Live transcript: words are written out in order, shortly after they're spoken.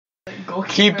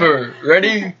Keeper.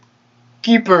 Ready?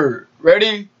 Keeper.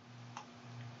 Ready?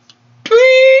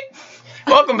 Tweet.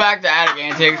 Welcome back to Attic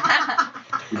Antics.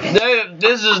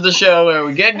 This is the show where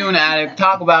we get into an attic,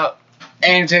 talk about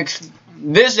antics.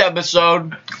 This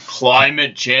episode,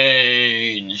 climate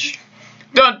change.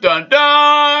 Dun dun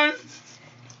dun.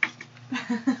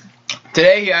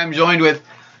 Today I'm joined with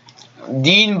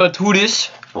Dean+Celia+Riley.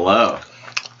 Hello.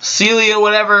 Celia,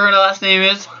 whatever her last name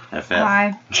is. FF.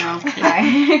 Hi. No.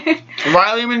 Hi.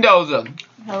 Riley Mendoza.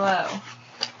 Hello.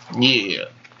 Yeah.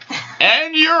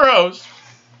 And your host,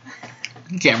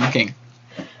 Cameron King.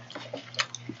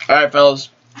 Alright, fellas.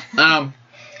 To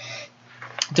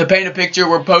paint a picture,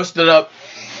 we're posted up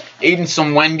eating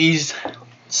some Wendy's.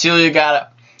 Celia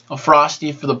got a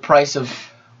Frosty for the price of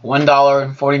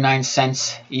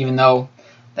 $1.49, even though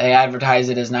they advertise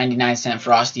it as 99-cent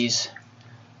Frosties,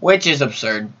 which is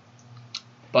absurd.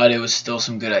 But it was still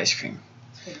some good ice cream.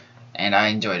 And I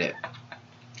enjoyed it.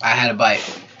 I had a bite.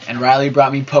 And Riley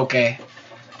brought me poke.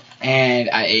 And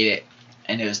I ate it.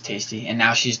 And it was tasty. And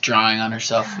now she's drawing on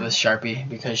herself with Sharpie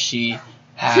because she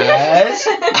has... That's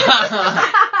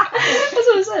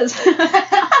what it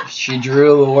says. She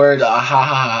drew the word ah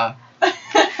ha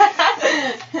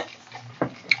ha.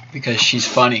 Because she's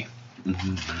funny.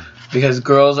 Because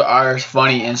girls are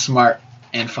funny and smart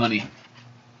and funny.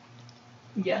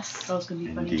 Yes, that was gonna be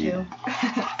funny Indeed. too.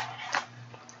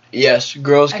 Yes,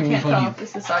 girls can be I can't tell funny. if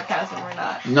this is sarcasm or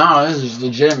not. No, this is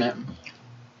legitimate.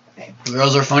 Okay.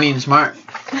 Girls are funny and smart.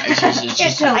 It's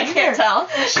just I can't tell.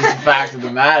 it's just the fact of the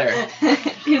matter.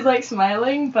 He's like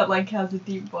smiling, but like has a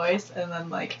deep voice, and then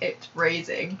like it's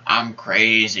raising. I'm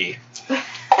crazy.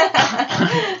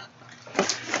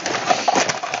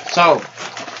 So,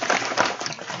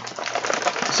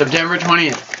 September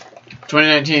 20th,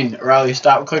 2019. Riley,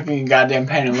 stop clicking your goddamn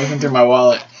pen and looking through my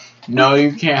wallet. No,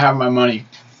 you can't have my money.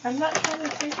 I'm not trying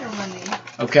to take your money.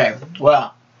 Okay,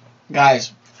 well,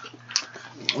 guys,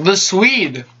 the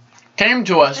Swede came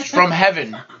to us from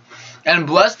heaven and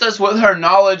blessed us with her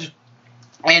knowledge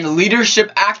and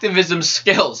leadership activism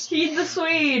skills. Heed the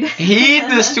Swede. Heed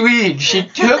the Swede. She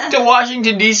took to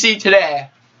Washington, D.C. today,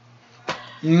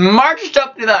 marched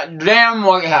up to that damn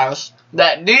White House,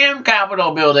 that damn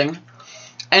Capitol building,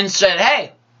 and said,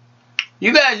 hey,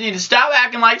 you guys need to stop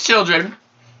acting like children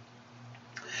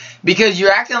because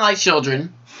you're acting like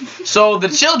children, so the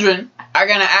children are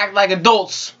going to act like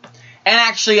adults and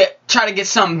actually try to get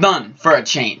something done for a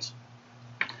change.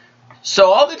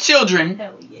 So all the children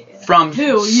Hell yeah. from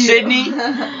Hell yeah. Sydney,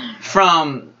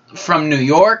 from New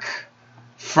York,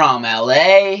 from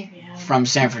LA, from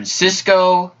San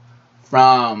Francisco,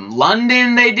 from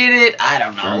London they did it. I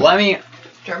don't know.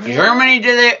 Germany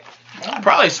did it.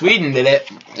 Probably Sweden did it.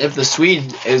 If the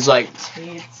Swede is like,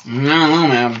 Swedes. I don't know,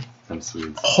 man. Some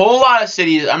Swedes. A whole lot of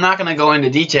cities. I'm not gonna go into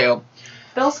detail.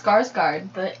 Bill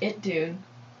Skarsgård, the It dude,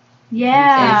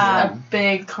 Yeah. is a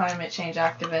big climate change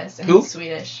activist, and Who? he's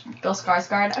Swedish. Bill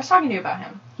Skarsgård. I was talking to you about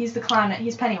him. He's the clown.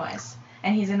 He's Pennywise,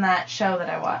 and he's in that show that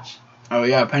I watch. Oh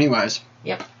yeah, Pennywise.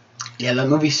 Yep. Yeah, that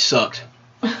movie sucked.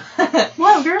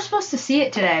 Well, we were supposed to see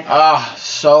it today. Ah,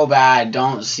 so bad.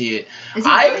 Don't see it. Is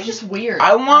It was just weird.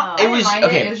 I want. Oh. It was I didn't mind it,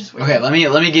 okay. it was just weird. Okay,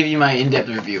 let me give you my in-depth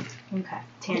review. Okay.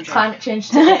 Tangent. Climate change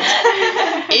tickets.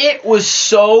 It was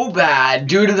so bad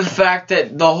due to the fact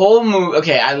that the whole movie.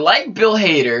 Okay, I like Bill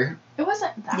Hader. It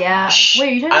wasn't that Yeah. Shh,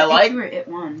 Wait, you talking I about like- it 2 or it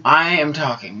 1? I am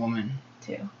talking, woman.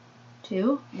 bad, 2?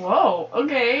 too. Whoa,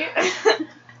 okay.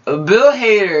 Bill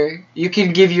Hader, you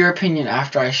can give your opinion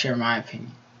after I share my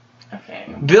opinion.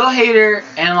 Okay. Bill Hader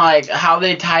and like how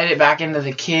they tied it back into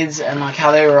the kids and like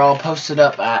how they were all posted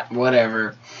up at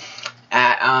whatever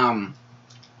at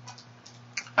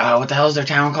what the hell is their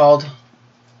town called?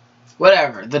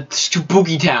 Whatever, the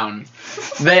spooky town.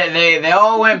 They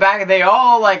all went back. They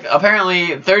all like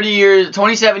apparently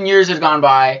 27 years had gone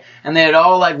by, and they had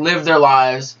all like lived their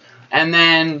lives, and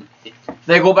then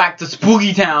they go back to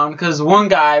Spooky Town because one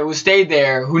guy who stayed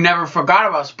there who never forgot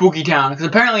about Spooky Town because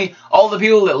apparently all the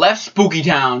people that left Spooky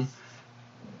Town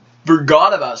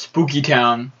forgot about Spooky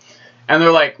Town. And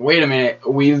they're like, wait a minute,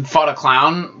 we fought a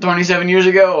clown 27 years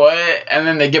ago? What? And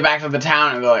then they get back to the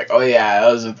town and they're like, oh yeah,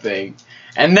 that was a thing.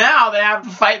 And now they have to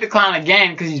fight the clown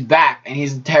again because he's back and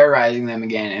he's terrorizing them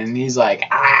again. And he's like,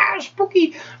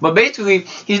 spooky. But basically,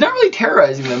 he's not really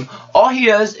terrorizing them. All he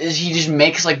does is he just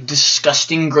makes like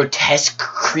disgusting, grotesque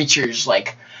creatures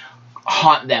like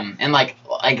haunt them. And like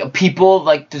people,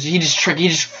 like he just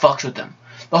fucks with them.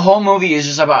 The whole movie is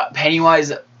just about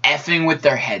Pennywise effing with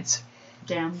their heads.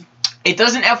 Damn. It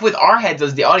doesn't F with our heads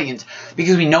as the audience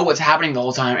because we know what's happening the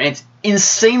whole time and it's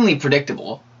insanely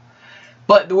predictable.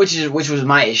 But which was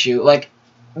my issue. Like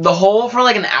the whole for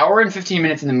like an hour and 15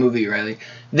 minutes in the movie, Riley.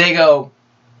 They go.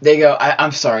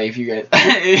 I'm sorry if you guys.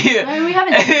 We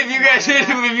haven't.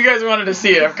 if you guys wanted to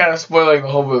see it, I'm kind of spoiling the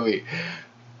whole movie.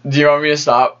 Do you want me to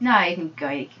stop? No, you can go.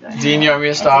 You can go. Dean, you want me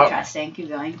to stop? It's interesting. Keep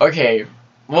going. Okay.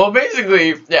 Well,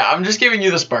 basically, yeah, I'm just giving you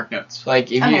the spark notes.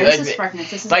 Like, if Okay, you this like, is spark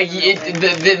notes. This is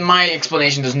like my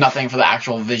explanation does nothing for the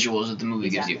actual visuals that the movie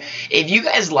gives you. If you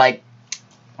guys like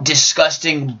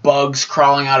disgusting bugs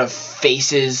crawling out of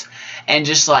faces and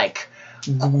just like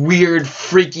weird,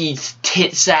 freaky,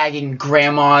 tit-sagging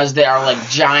grandmas that are like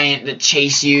giant that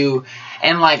chase you,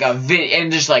 and like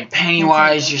and just like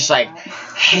Pennywise, just like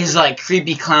his like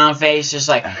creepy clown face, just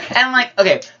like, and like,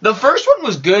 okay, the first one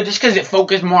was good just because it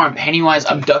focused more on Pennywise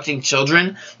abducting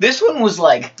children. This one was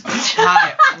like,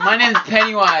 hi, my name's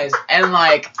Pennywise, and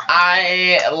like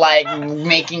I like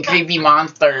making creepy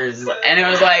monsters, and it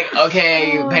was like,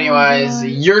 okay, Pennywise,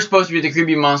 you're supposed to be the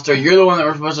creepy monster. You're the one that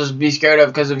we're supposed to be scared of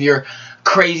because of your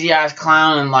crazy ass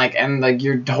clown, and like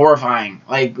you're horrifying.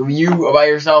 Like you by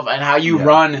yourself and how you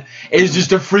run is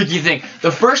just a freaky thing.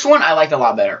 The first one I liked a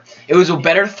lot better. It was a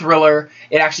better thriller.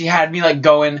 It actually had me like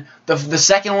going. The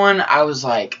second one I was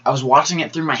watching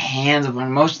it through my hands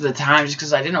most of the time just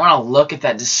because I didn't want to look at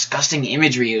that disgusting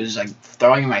imagery it was like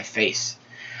throwing in my face.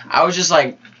 I was just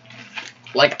like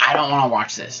I don't want to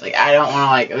watch this. Like I don't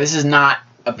want to this is not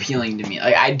appealing to me.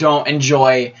 Like I don't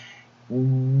enjoy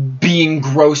being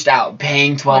grossed out,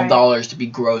 paying $12 to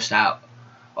be grossed out.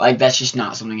 Like that's just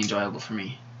not something enjoyable for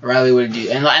me. Riley, what did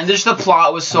you? And just the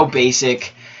plot was so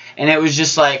basic, and it was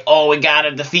just like, oh, we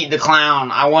gotta defeat the clown.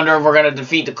 I wonder if we're gonna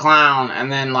defeat the clown, and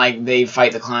then like they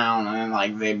fight the clown, and then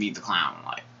like they beat the clown.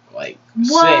 Like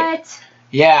what? Sick.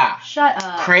 Yeah. Shut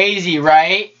up. Crazy,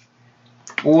 right?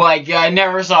 Like I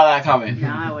never saw that coming. No,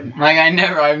 I wouldn't. Like I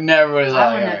never saw that.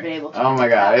 I wouldn't have been able to. Oh my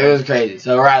god, it was crazy.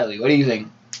 So Riley, what do you think?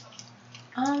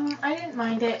 I didn't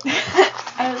mind it.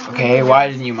 Okay, why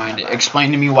didn't you mind it?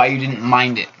 Explain to me why you didn't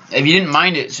mind it. If you didn't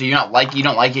mind it, so you don't like it, you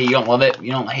don't love it,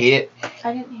 you don't hate it.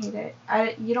 I didn't hate it.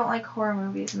 You don't like horror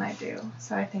movies, and I do.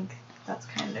 So I think that's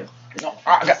kind of.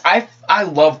 I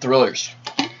love thrillers.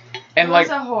 And What's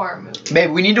a horror movie?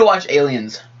 Babe, we need to watch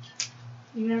Aliens.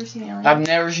 You've never seen Aliens? I've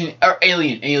never seen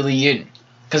Alien.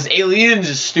 Because Aliens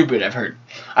is stupid, I've heard.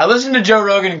 I listened to Joe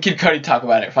Rogan and Kid Cudi talk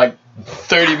about it for like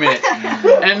 30 minutes.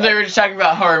 And they were just talking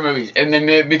about horror movies. And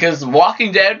then because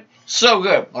Walking Dead, so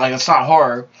good. Like, it's not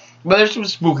horror. But there's some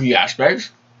spooky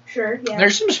aspects. Sure, yeah.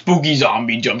 There's some spooky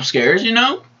zombie jump scares, you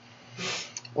know?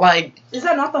 Like... Is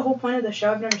that not the whole point of the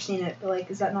show? I've never seen it, but like,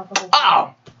 is that not the whole point?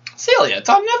 Oh! Celia, it's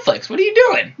on Netflix. What are you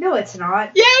doing? No, it's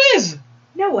not. Yeah, it is.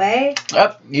 No way.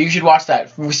 You should watch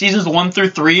that. Seasons 1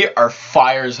 through 3 are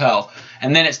fire as hell.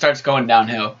 And then it starts going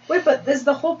downhill. Wait, but is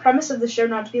the whole premise of the show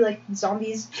not to be like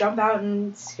zombies jump out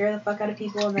and scare the fuck out of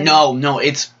people? And then... No,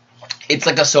 it's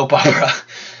like a soap opera.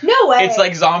 No way. It's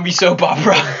like zombie soap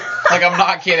opera. Like, I'm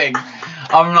not kidding.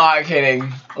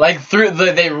 Like,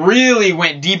 they really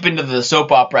went deep into the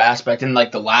soap opera aspect in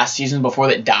like the last season before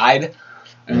that died.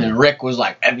 And then Rick was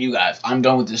like, F you guys, I'm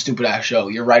done with this stupid ass show.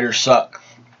 Your writers suck.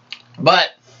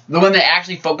 But when they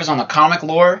actually focus on the comic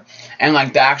lore and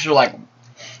like the actual like,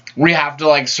 we have to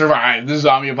like survive the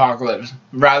zombie apocalypse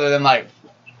rather than like,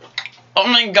 oh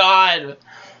my god,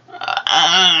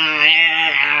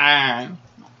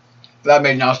 that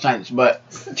made no sense. But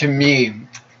to me,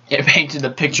 it painted the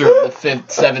picture of the 5th,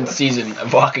 7th season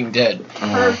of Walking Dead.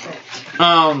 Perfect.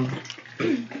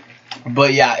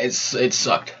 But yeah, it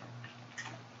sucked.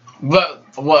 But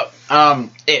what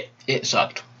it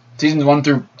sucked. Seasons 1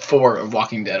 through 4 of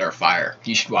Walking Dead are fire.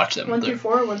 You should watch them. 1 through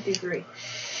 4 or 1 through 3?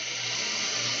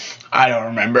 I don't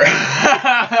remember.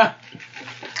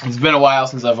 It's been a while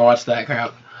since I've watched that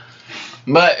crap.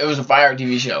 But it was a fire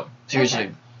TV show. Seriously.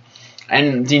 Okay.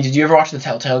 And Dean, did you ever watch the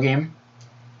Telltale game?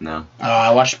 No. Oh,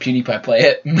 I watched PewDiePie play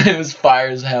it. It was fire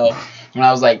as hell. When I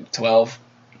was like 12,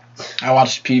 I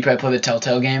watched PewDiePie play the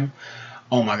Telltale game.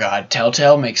 Oh my god,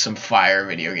 Telltale makes some fire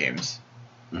video games.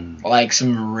 Like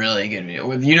some really good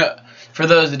video. For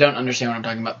those that don't understand what I'm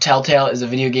talking about, Telltale is a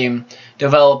video game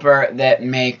developer that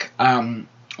make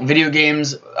video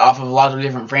games off of a lot of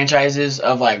different franchises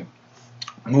of like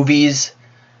movies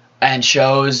and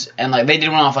shows, and like they did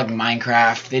one off like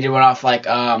Minecraft. They did one off like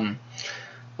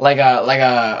what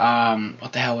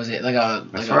the hell was it? I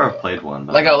swear I played one.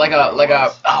 What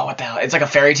the hell? It's like a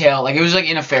fairy tale. Like it was like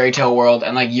in a fairy tale world,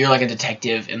 and like you're like a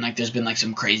detective, and like there's been like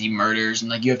some crazy murders,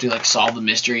 and like you have to like solve the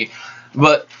mystery.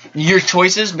 But your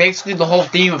choices, basically the whole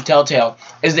theme of Telltale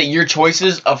is that your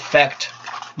choices affect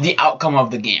the outcome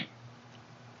of the game.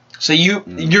 So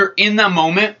you're in that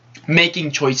moment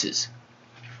making choices,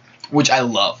 which I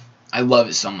love. I love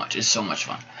it so much. It's so much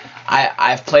fun.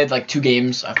 I've played like 2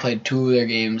 games. I've played 2 of their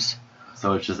games.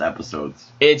 So it's just episodes.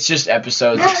 It's just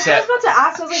episodes. I was Except about to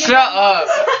ask. I was like, shut up.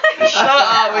 Shut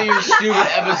up with your stupid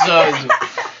episodes.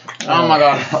 Oh my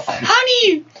god.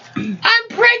 Honey, I'm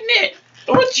pregnant.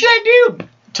 What should I do?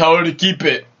 Tell her to keep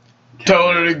it.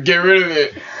 Tell her to get rid of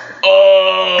it.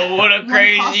 Oh, what a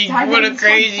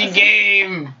crazy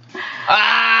game.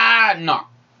 Ah, no.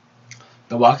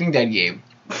 The Walking Dead game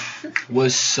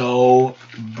was so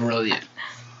brilliant.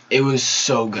 It was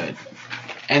so good.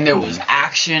 And there was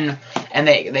action, and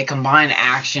they combine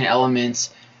action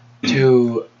elements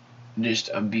to just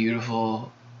a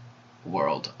beautiful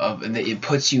world of it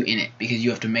puts you in it because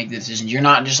you have to make the decisions. You're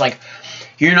not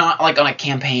like on a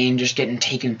campaign just getting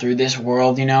taken through this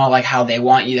world, you know, like how they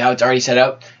want you, how it's already set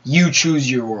up. You choose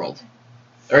your world.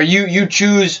 Or you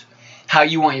choose how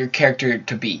you want your character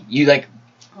to be. You like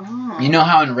you know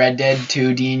how in Red Dead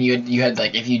 2, Dean, you had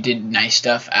like if you did nice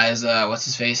stuff as what's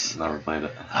his face? Never played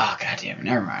it. Oh goddamn it,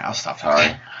 never mind. I'll stop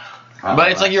talking. Sorry.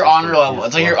 But it's like your honor level.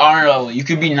 It's like your honor level. You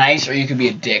could be nice or you could be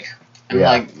a dick. And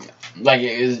like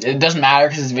it doesn't matter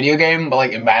because it's a video game, but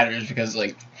like it matters because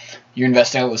like you're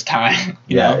investing all this time.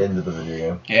 You know? Into the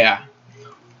video game. Yeah.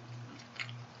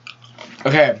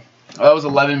 Okay. Well, that was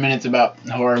 11 minutes about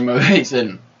horror movies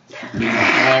and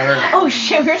whatever. Oh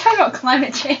shit, we were talking about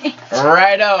climate change.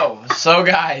 Righto. So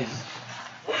guys,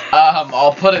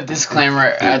 I'll put a disclaimer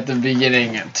at the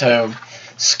beginning to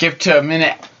skip to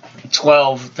minute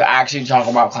 12 to actually talk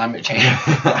about climate change.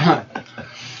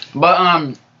 But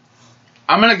I'm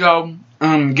gonna go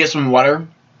get some water.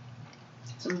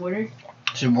 Some water.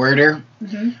 Some water,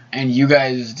 Mhm. and you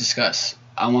guys discuss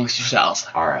amongst yourselves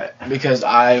All right. because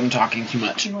I am talking too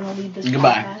much. You want to lead this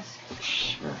Goodbye. podcast?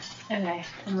 Sure. Okay,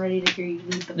 I'm ready to hear you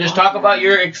lead the Just podcast. talk about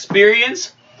your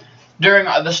experience during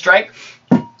the strike,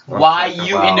 why talk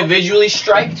you about- individually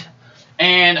striked,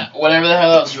 and whatever the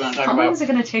hell else you want to talk How long about. is it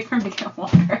gonna take for him to get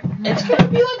water? It's gonna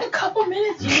be like a couple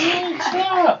minutes. Man.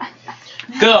 Stop.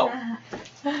 Go.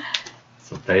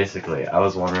 So basically, I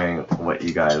was wondering what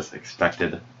you guys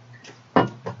expected,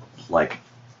 like,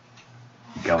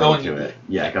 going into it.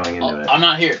 Yeah, going into it. I'm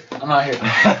not here. I'm not here.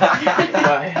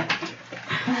 Bye.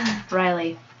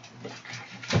 Riley,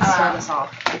 start us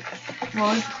off.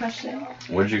 What was the question?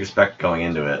 What did you expect going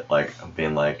into it? Like,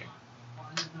 being like,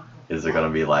 is there gonna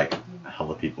be like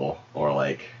hella people or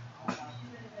like?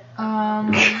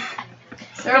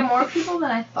 There were more people than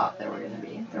I thought there were gonna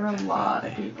be. There were a lot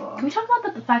of people. Can we talk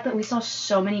about the fact that we saw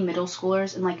so many middle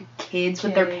schoolers and like kids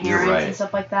with their Kids. parents You're right. and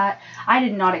stuff like that? I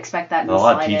did not expect that in A the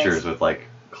lot of slightest. teachers with like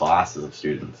classes of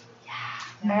students.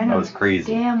 I That know was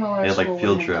crazy. damn well our They had, like, school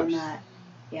field wouldn't have done trips. that.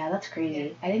 Yeah, that's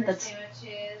crazy. I think that's.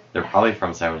 They're probably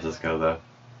from San Francisco though.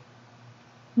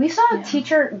 We saw a Yeah.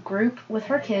 teacher group with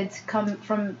her kids come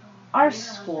from our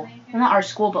school. Well, not our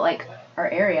school, but like our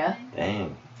area.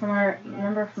 Dang.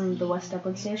 Remember from the West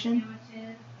Dublin station?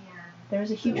 There was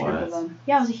a huge group What? of them.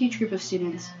 Yeah, it was a huge group of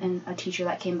students and a teacher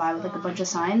that came by with like a bunch of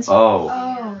signs. Oh.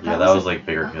 Oh, Yeah, that was like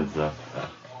bigger kids though.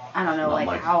 I don't know, Not like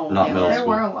like- how. not big middle it there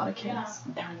was. school. were a lot of kids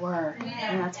There were,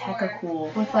 and that's hecka cool.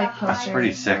 with like posters. That's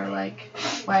pretty sick. Or, like,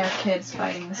 why are kids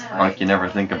fighting this fight? Like you never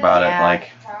think about Yeah. it,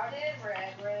 like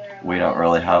we don't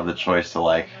really have the choice to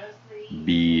like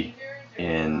be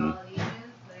in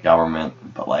government,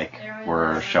 but like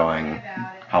we're showing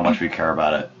how much we care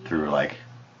about it through like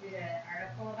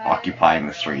occupying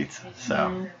the streets. So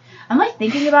Yeah. I'm like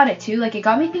thinking about it too. Like it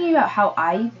got me thinking about how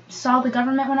I saw the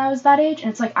government when I was that age, and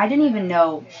it's like I didn't even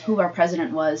know who our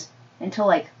president was until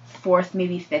like 4th,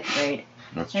 maybe 5th grade.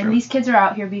 that's And true. these kids are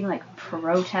out here being like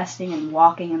protesting and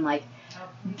walking and like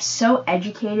so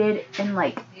educated and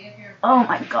like, oh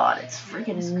my god, it's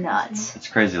freaking nuts. It's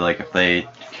crazy. Like if they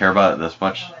care about it this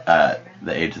much at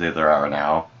the age that they're at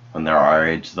now, when they're our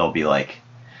age, they'll be like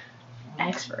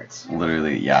Experts.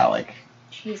 literally, yeah, like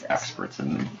Jesus. experts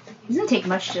in. It doesn't take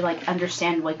much to like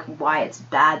understand like why it's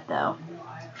bad though.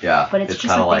 Yeah, But it's just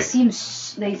kind of like, like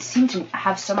they seem to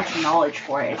have so much knowledge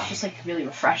for it. It's just like really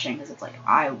refreshing because it's like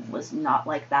I was not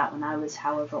like that when I was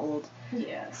however old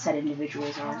Yeah. said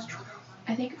individuals are.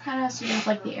 I think it kind of has to do with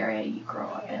like the area you grow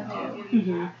up into.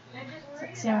 Mm-hmm. It's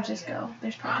like San Francisco.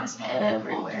 There's protests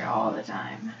everywhere all the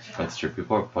time that's true.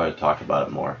 People are probably talk about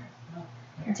it more.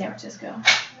 in San Francisco.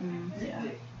 Mm. Yeah.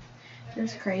 It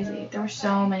was crazy. There were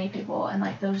so many people and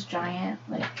like those giant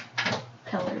like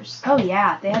pillars. Oh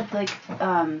yeah, they had like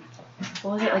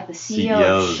what was it, like the CEO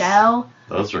of CEOs. Shell?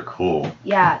 Those are cool.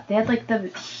 Yeah, they had like the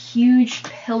huge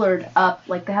pillared up,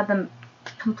 like they had them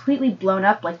completely blown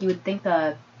up, like you would think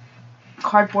the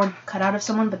cardboard cut out of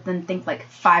someone, but then think like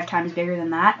 5 times bigger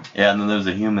than that. Yeah, and then there's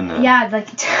a human. Yeah,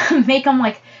 like to make them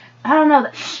like I don't know.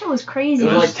 That shit was crazy.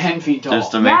 It was like 10 feet tall.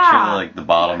 Just to make Yeah. sure like the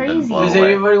bottom didn't Crazy. blow Does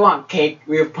away. anybody want cake?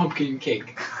 We have pumpkin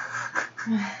cake.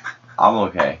 I'm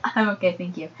okay. I'm okay,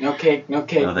 thank you. No cake, no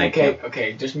cake, No, no thank cake.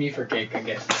 Okay, just me for cake, I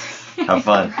guess. Have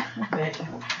fun.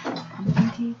 Pumpkin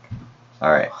cake.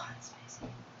 All right. Oh, that's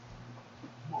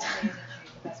spicy.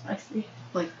 Spicy.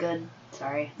 Like good.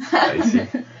 Sorry. Spicy.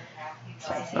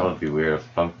 Spicy. That would be weird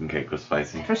if pumpkin cake was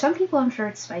spicy. For some people, I'm sure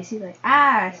it's spicy. Like,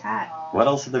 it's hot. What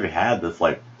else have they had that's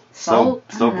like Salt?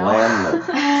 so I don't know.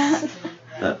 bland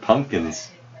that pumpkins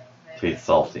taste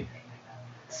salty?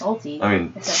 Salty. I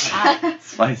mean, It's like hot.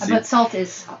 spicy. But salt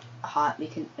is hot. We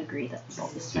can agree that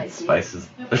salt is spicy. Spices.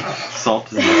 Salt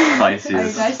is the Are you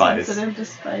spiciest guys spice. sensitive to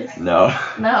spice? No.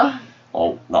 No.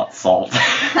 Oh, not salt.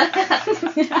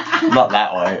 Not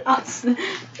that way.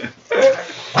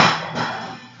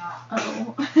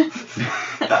 Oh.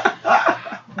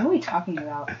 What are we talking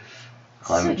about?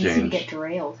 Climate It's so easy to change. get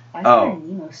derailed. Why is Oh. there a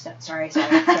Nemo stuff? Sorry,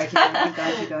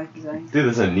 keep going. Dude,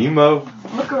 there's a Nemo.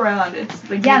 Look around. It's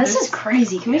the Yeah, this cutest- is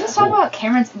crazy. Can we just talk about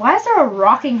Cameron's? Why is there a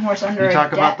rocking horse under You a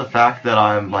talk deck? about the fact that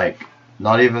I'm like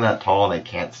not even that tall and I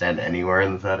can't stand anywhere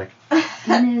in this attic.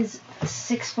 Dean is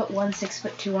 6'1",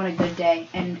 6'2" on a good day,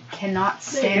 and cannot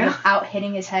There you stand go. without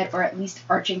hitting his head or at least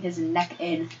arching his neck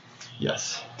in.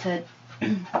 Yes. To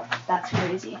that's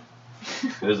crazy.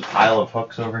 There's a pile of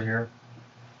hooks over here.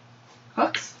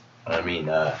 Hooks. I mean,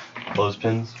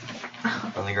 clothespins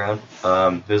on the ground.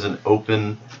 There's an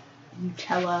open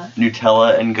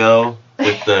Nutella and Go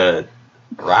with the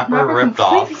wrapper ripped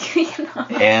off,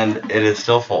 and it is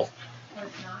still full.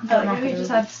 Maybe we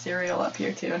just had cereal up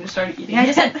here too and just started eating. Yeah, I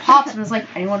just had pops and was like,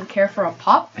 anyone care for a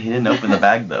pop? He didn't open the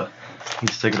bag though. He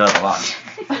just took it out of the box.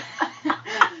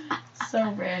 So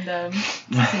random.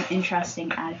 It's an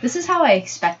interesting attic. This is how I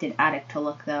expect an attic to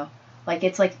look, though. Like,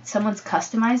 it's like someone's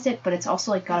customized it, but it's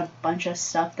also like got a bunch of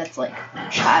stuff that's like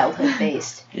childhood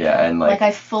based. Yeah, and Like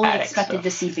I fully attic expected stuff.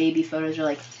 to see baby photos or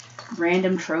like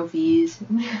random trophies,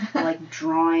 or, like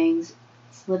drawings.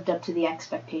 It's lived up to the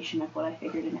expectation of what I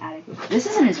figured an attic would be. This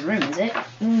isn't his room, is it?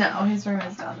 No, his room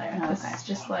is down there. Oh, This okay. is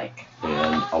just like.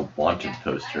 And a wanted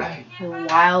poster. The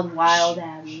wild, wild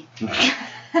Abby.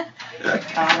 Oh,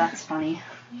 that's funny.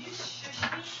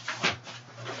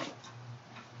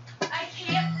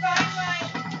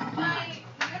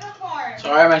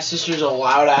 Sorry, my sister's a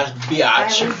loud ass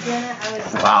biatch.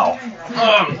 Wow.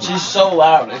 She's so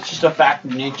loud. It's just a fact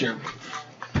of nature.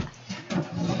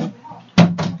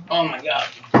 Oh my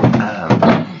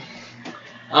god.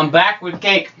 I'm back with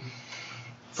cake.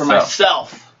 For So.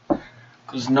 myself.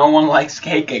 Because no one likes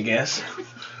cake, I guess.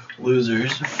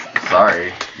 Losers.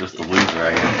 Sorry, just a loser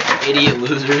I am. Idiot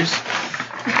losers.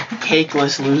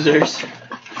 Cakeless losers.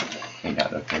 Ain't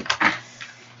got no cake.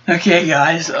 Okay,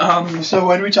 guys. So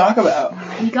what did we talk about?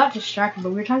 We got distracted, but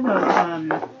we were talking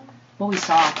about what we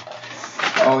saw.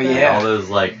 Oh All yeah. those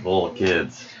like little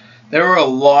kids. There were a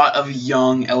lot of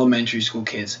young elementary school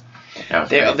kids. That was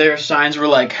great. Their signs were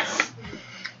like,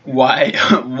 why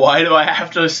do I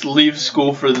have to leave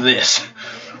school for this?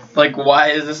 Like,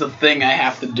 why is this a thing I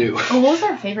have to do? Oh, what was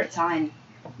our favorite sign?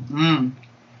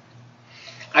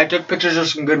 I took pictures of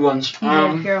some good ones. You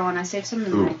did, Hero, and I saved some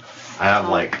in Ooh, mine. I have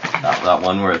like that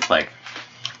one where it's like,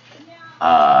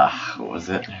 what was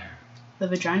it? The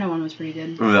vagina one was pretty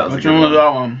good. Ooh, that was Which a good one was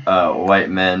one. that one? White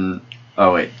men.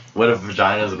 Oh wait, what if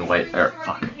vaginas and white?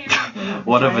 Fuck.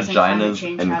 What if vaginas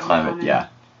change and have climate? common? Yeah.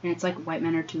 And it's like white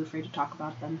men are too afraid to talk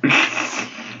about them.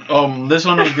 This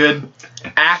one was good.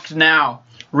 Act now.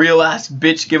 Real ass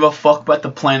bitch give a fuck about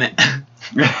the planet.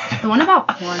 The one about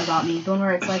porn got me. The one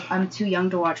where it's like, I'm too young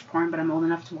to watch porn, but I'm old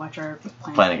enough to watch our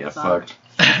Planet get fucked.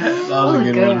 That was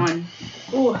a good one.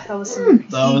 Ooh, that was some.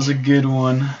 That was a good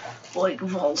one. Like,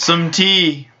 Volk. Some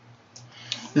tea.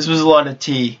 This was a lot of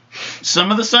tea. Some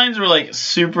of the signs were like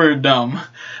super dumb.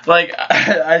 Like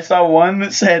I saw one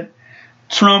that said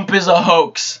Trump is a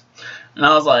hoax. And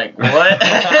I was like, what?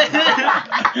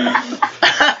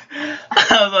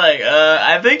 I was like,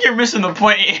 I think you're missing the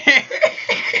point here.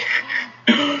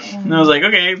 And I was like,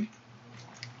 okay.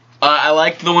 I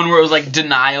liked the one where it was like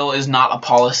denial is not a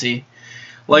policy.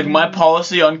 Like my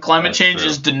policy on climate That's change true.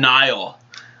 is denial.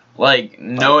 Like,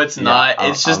 no, it's Yeah, not.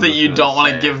 It's just I'm that just you gonna don't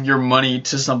want to say- give your money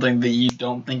to something that you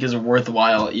don't think is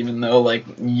worthwhile, even though, like,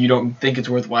 you don't think it's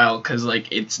worthwhile because,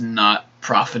 like, it's not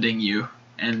profiting you,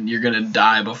 and you're gonna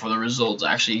die before the results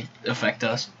actually affect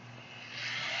us.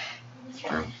 It's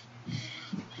true.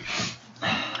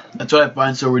 That's what I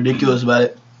find so ridiculous about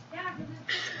it.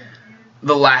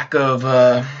 The lack of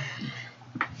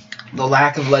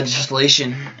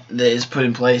legislation that is put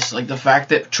in place. Like, the fact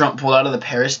that Trump pulled out of the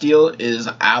Paris deal is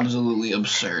absolutely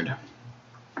absurd.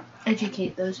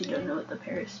 Educate those who don't know what the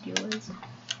Paris deal is.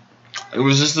 It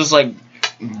was just this like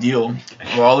deal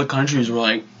where all the countries were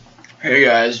like, hey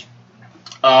guys,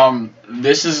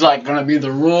 this is like gonna be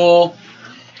the rule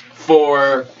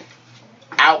for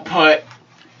output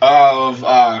of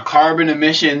carbon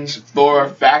emissions for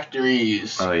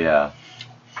factories. Oh yeah.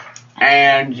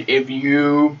 And if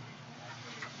you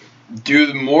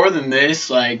do more than this,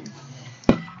 like,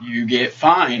 you get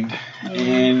fined.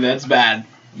 And that's bad.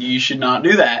 You should not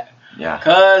do that. Yeah.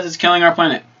 Because it's killing our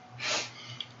planet.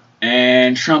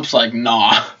 And Trump's like,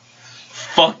 nah.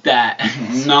 Fuck that.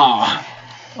 Nah.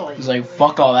 He's like,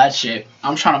 fuck all that shit.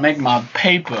 I'm trying to make my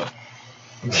paper.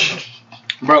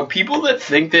 Bro, people that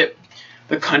think that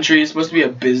the country is supposed to be a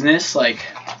business, like,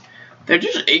 they're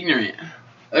just ignorant.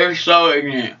 They're so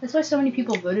ignorant. That's why so many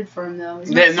people voted for him, though.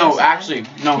 No, actually,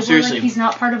 no, People seriously. Like, he's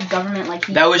not part of government. Like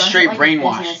he that was runs straight it like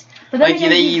brainwash. But then Like,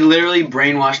 again, they literally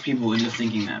brainwashed people into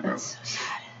thinking that, bro. That's so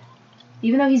sad.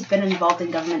 Even though he's been involved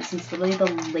in government since literally the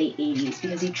late 80s,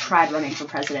 because he tried running for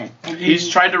president. And He's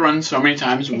tried to run so many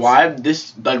times. Why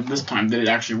this time did it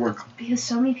actually work? Because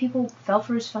so many people fell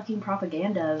for his fucking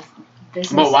propaganda of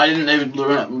business. But why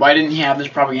didn't he have this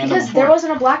propaganda Because before? there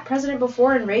wasn't a black president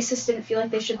before, and racists didn't feel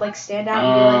like they should like stand out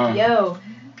and be like, "Yo,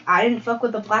 I didn't fuck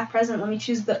with the black president. Let me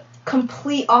choose the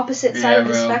complete opposite side of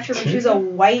the bro. spectrum and choose a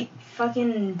white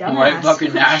fucking dumbass." White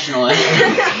fucking nationalist.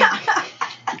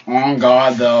 Oh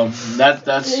God, though, that's.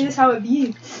 That is how it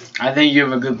be. I think you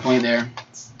have a good point there.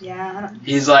 Yeah.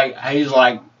 He's like,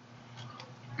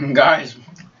 guys,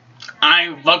 I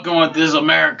ain't fucking with this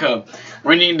America.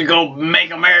 We need to go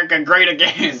make America great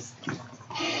again.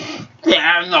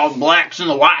 Yeah, no blacks in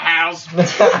the White House.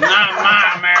 Not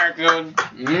my America.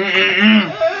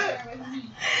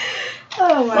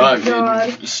 Oh my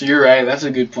God. So you're right. That's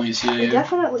a good point, Celia.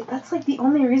 Definitely, that's like the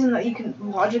only reason that you can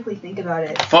logically think about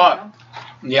it. Fuck.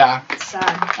 You know? Yeah. It's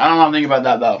sad. I don't want to think about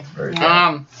that though. Very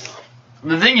Yeah.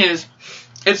 The thing is,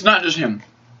 it's not just him.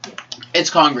 It's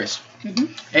Congress. Mhm.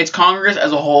 It's Congress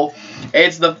as a whole.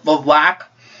 It's the black.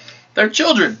 They're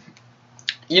children.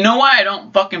 You know why I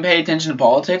don't fucking pay attention to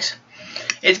politics?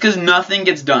 It's because nothing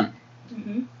gets done.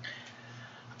 Mhm.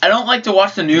 I don't like to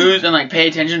watch the news and like pay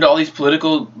attention to all these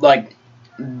political like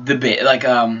debate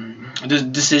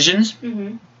decisions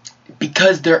Mhm.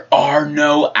 because there are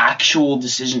no actual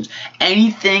decisions.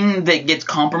 Anything that gets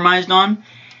compromised on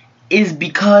is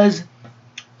because.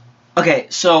 Okay,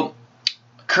 so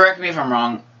correct me if I'm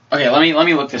wrong. Okay, let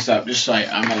me look this up just so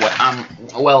I'm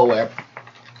well aware.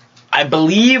 I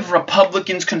believe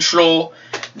Republicans control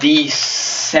the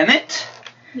Senate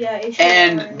Yeah. It should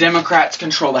and work. Democrats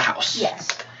control the House. Yes.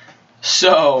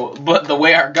 So, but the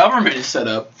way our government is set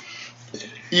up,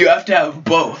 you have to have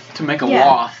both to make a Yeah.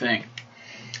 law thing.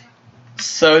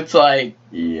 So it's like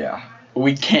Yeah.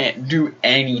 we can't do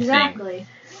anything. Exactly.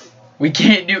 We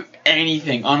can't do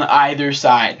anything on either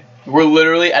side. We're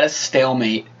literally at a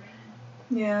stalemate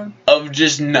Yeah. of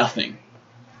just nothing.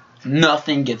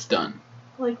 Nothing gets done.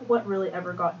 Like, what really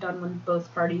ever got done when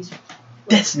both parties?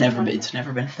 It's never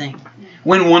been a thing.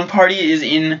 When one party is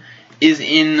in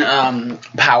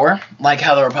power, like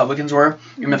how the Republicans were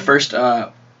in the first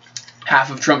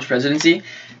half of Trump's presidency,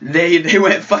 they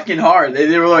went fucking hard.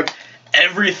 They were like,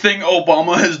 everything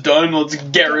Obama has done, let's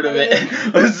get rid of it.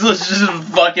 let's just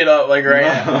fuck it up like right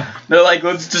now. They're like,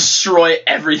 let's destroy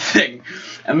everything,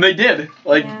 and they did.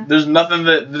 Like, Yeah. there's nothing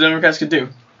that the Democrats could do.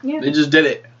 Yeah. They just did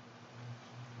it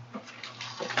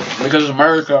because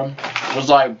America was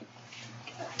like,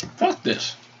 fuck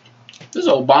this. This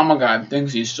Obama guy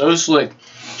thinks he's so slick,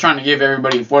 trying to give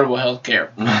everybody affordable health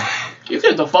care. You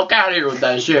get the fuck out of here with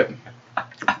that shit.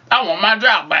 I want my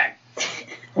job back.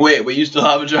 Wait, but you still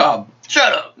have a job.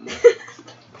 Shut up.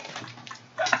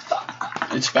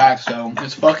 It's facts, though.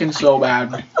 It's fucking so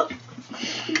bad. Oh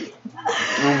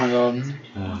my God.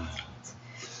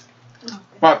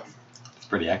 But, It's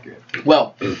pretty accurate.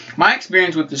 well, my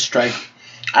experience with this strike,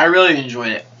 I really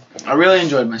enjoyed it. I really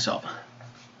enjoyed myself.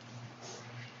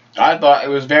 I thought it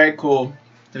was very cool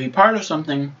to be part of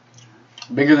something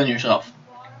bigger than yourself.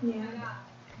 Yeah.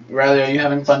 Rather, are you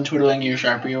having fun twiddling your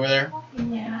Sharpie over there?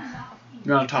 Yeah.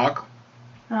 You want to talk?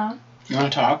 Huh? You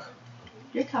want to talk?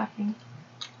 You're talking.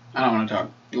 I don't want to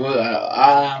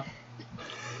talk.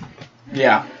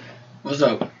 Yeah. What's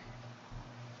up?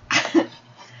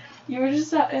 You were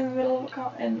just out in the middle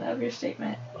of your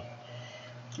statement.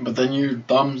 But then your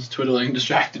thumbs twiddling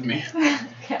distracted me.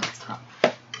 Okay, I'll stop.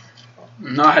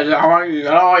 No, I don't want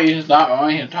you to stop. I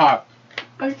want you to talk.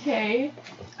 Okay.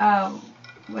 What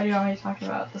do you want me to talk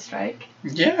about? The strike?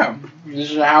 Yeah.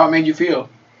 This is how it made you feel.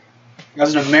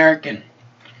 As an American.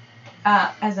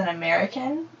 As an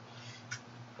American?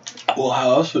 Well,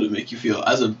 how else would it make you feel?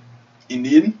 As a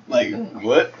Indian? Like,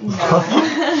 what?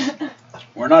 No.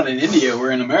 We're not in India,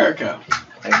 we're in America.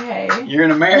 Okay. You're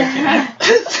an American.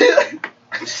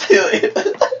 Celia.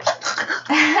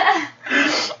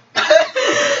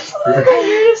 The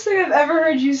weirdest thing I've ever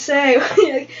heard you say.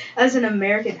 Like, as an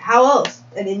American, how else?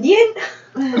 An Indian?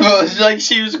 Well, it's like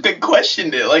she was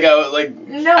questioned it. Like I was like,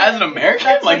 No, as an American,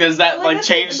 that's like like- does that like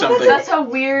change something? That's a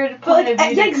weird But point like, of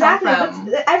view yeah, to exactly. come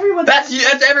from. Everyone's.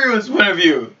 That's everyone's point of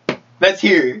view. That's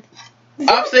here.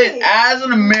 I'm saying, as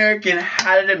an American,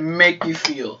 how did it make you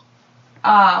feel?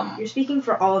 You're speaking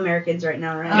for all Americans right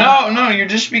now, right? No, you're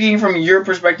just speaking from your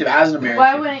perspective as an American.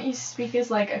 Why wouldn't you speak as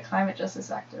like a climate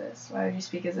justice activist? Why would you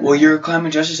speak as an Well, you're a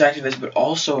climate justice activist, but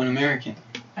also an American.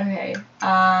 Okay.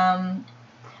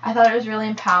 I thought it was really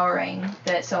empowering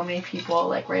that so many people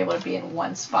like were able to be in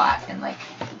one spot and like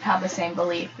have the same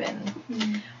belief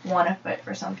and want to fight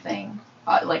for something.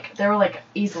 Like there were like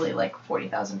easily like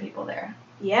 40,000 people there.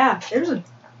 Yeah, there's a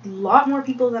lot more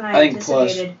people than I think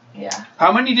plus. anticipated. Yeah.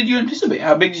 How many did you anticipate?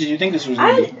 How big did you think this was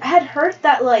going to be? I had heard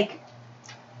that like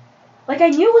I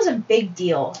knew it was a big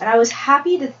deal, and I was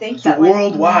happy to think It's that like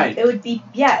worldwide. it would be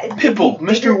it'd Pitbull, be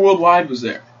Mr. bigger- Worldwide was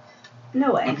there.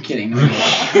 No way. I'm kidding. No,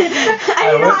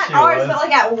 I wish not he ours, was. but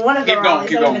like at one of the keep going, rallies,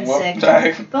 keep that would going. have been Whoop, sick.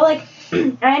 sorry. But like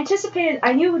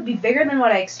I knew it would be bigger than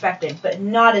what I expected, but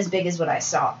not as big as what I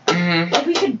saw. Mhm. Like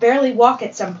we could barely walk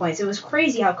at some points. It was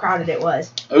crazy how crowded it was.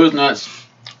 It was nuts.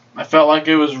 I felt like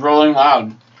it was rolling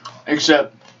loud,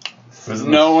 except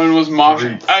no one was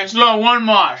moshing. I saw one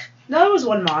mosh. No, it was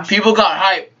one mosh. People got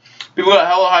hype. People got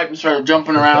hella hype and started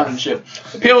jumping around and shit.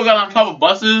 People got on top of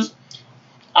buses.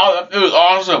 Oh, it was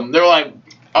awesome. They were like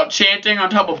chanting on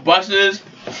top of buses.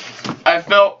 I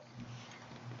felt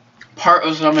part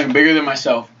of something bigger than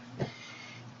myself.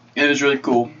 It was really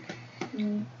cool.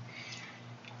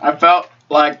 I felt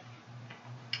like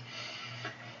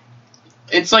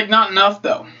it's like not enough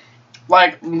though.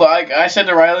 Like I said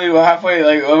to Riley halfway,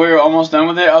 like when we were almost done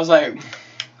with it, I was like,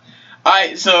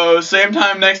 alright, so same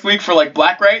time next week for like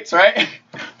black rights, right?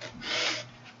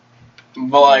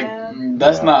 But like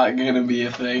that's not gonna be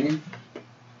a thing.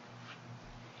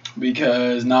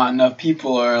 Because not enough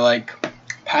people are like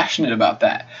passionate about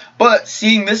that. But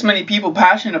seeing this many people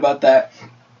passionate about that,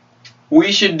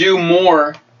 we should do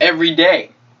more every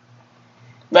day.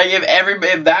 Like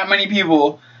if that many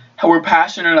people were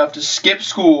passionate enough to skip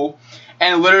school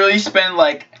and literally spend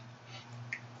like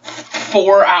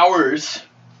 4 hours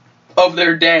of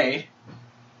their day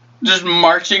just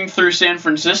marching through San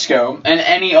Francisco and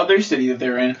any other city that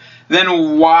they're in,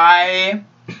 then why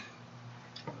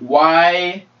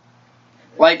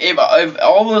like if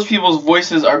all those people's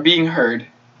voices are being heard,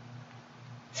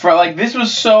 for like this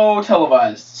was so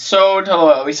televised.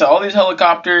 We saw all these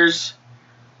helicopters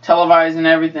televised and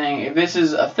everything. If this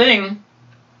is a thing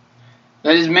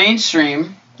that is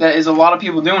mainstream, that is a lot of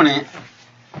people doing it,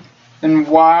 then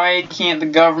why can't the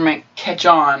government catch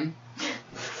on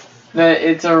that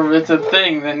it's a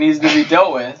thing that needs to be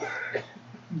dealt with?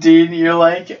 Dean, you're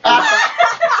like you're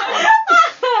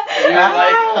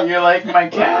like my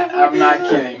cat. I'm not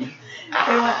kidding.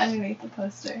 They went underneath the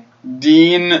poster.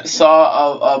 Dean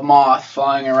saw a moth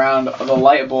flying around the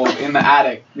light bulb in the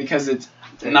attic because it's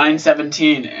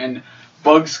 9:17 and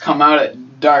bugs come out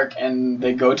at dark and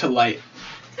they go to light.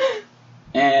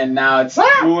 And now it's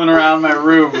fooling around my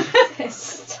room.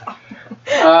 Stop.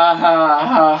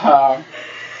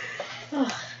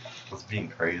 It's being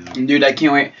crazy. Dude, I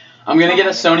can't wait. I'm gonna get a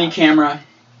Sony camera,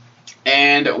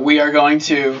 and we are going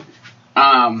to,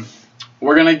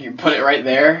 we're gonna put it right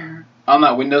there on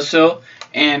that windowsill,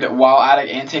 and while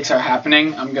Antics are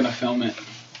happening, I'm gonna film it.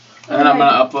 And then I'm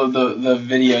gonna upload the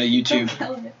video to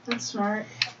YouTube. That's smart.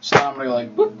 So I'm gonna go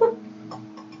like, boop, boop.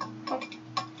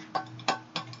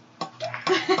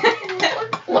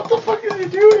 What the fuck are you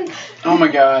doing? Oh my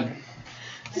god.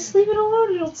 Just leave it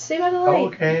alone. It'll stay by the light.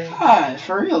 Okay. God,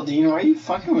 for real, Dean, why are you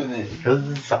fucking with it? Because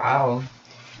it's owl.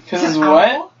 Because it's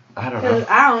what? I don't Cause know.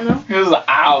 I don't know. Because it's an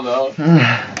owl, though.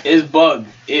 It's bug.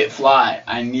 It fly.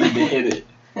 I need to hit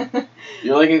it.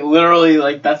 You're like, literally,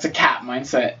 like, that's a cat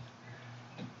mindset.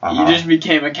 You just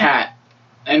became a cat.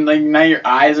 And, like, now your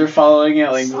eyes are following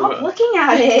it. Like, Stop looking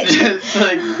at it. It's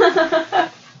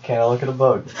like, Can't look at a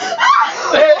bug.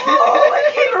 Oh,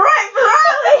 it came right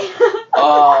for Riley.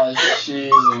 oh,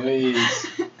 jeez Louise.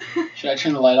 Should I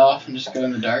turn the light off and just go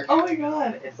in the dark? Oh my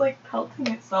god, it's like pelting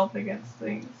itself against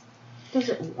things. Does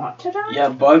it want to die? Yeah,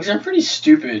 bugs are pretty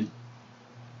stupid.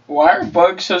 Why are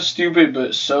bugs so stupid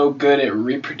but so good at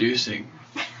reproducing?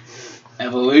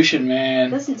 Evolution, It man.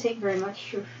 doesn't take very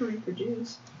much to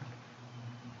reproduce.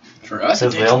 For us, it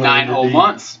Because they takes only 9 need to whole be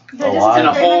months. That A doesn't lot. take And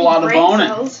a very whole many lot of brain boning.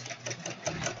 cells.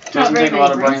 Doesn't very take a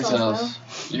lot of many brain brain cells,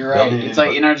 cells. You're You right. only It's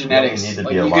like need- in our you only genetics. need to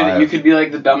Like be alive. you could be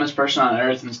like the dumbest person on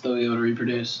earth and still be able to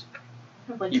reproduce.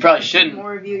 Like, You probably shouldn't.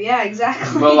 More of you. Yeah,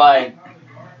 exactly. But like,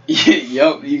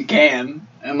 yo, you can,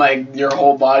 and like your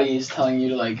whole body is telling you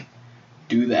to like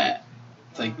do that.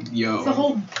 It's like, yo, it's the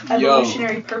whole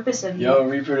evolutionary purpose of you. yo,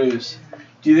 reproduce.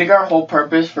 Do you think our whole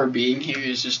purpose for being here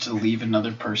is just to leave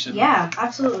another person? Yeah,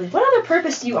 absolutely. What other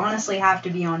purpose do you honestly have to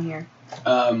be on here?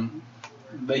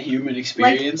 The human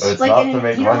experience. It's not to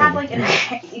make you don't money. have like an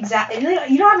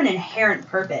you don't have an inherent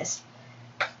purpose.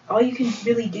 All you can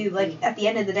really do, like at the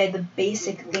end of the day, the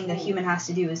basic thing a human has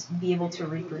to do is be able to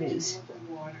reproduce.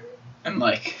 And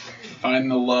like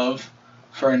find the love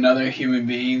for another human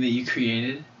being that you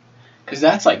created, because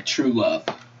that's like true love.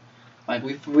 Like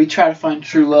we try to find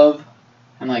true love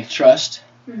and like trust,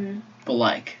 but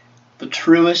like the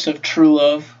truest of true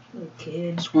love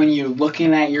Kid. is when you're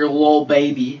looking at your little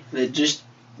baby that you just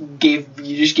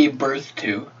gave birth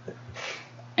to,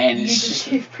 and You it's just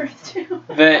gave birth to.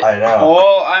 that. I know.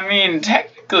 Well, I mean,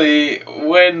 technically,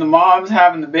 when the mom's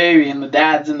having the baby and the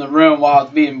dad's in the room while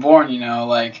it's being born, you know,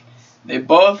 like they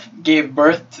both gave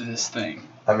birth to this thing.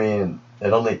 I mean,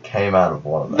 it only came out of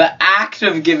one of them. The act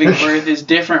of giving birth is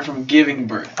different from giving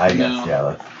birth. I you guess, know?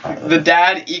 yeah, that's The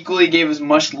dad equally gave as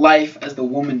much life as the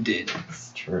woman did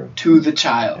true. to the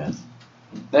child. Yes.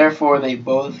 Therefore, they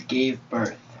both gave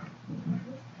birth.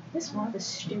 This moth is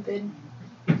stupid.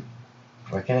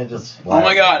 Why can't I just Oh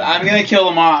my god, I'm gonna kill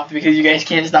them off because you guys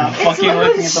can't stop fucking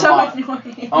looking at the so moth.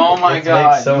 annoying. Oh my It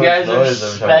god, makes so you guys much are noise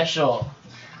every time. special.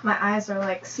 My eyes are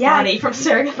like Yeah. spotty from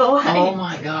staring at the light. Oh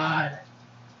my god.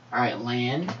 Alright,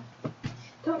 land.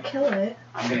 Don't kill it.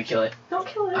 I'm gonna kill it. Don't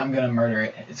kill it. I'm gonna murder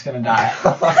it. It's gonna die.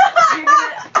 You're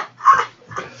gonna,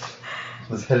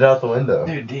 Let's hit it out the window.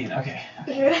 Dude, Dean, okay.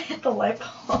 you're gonna hit the light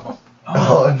bulb.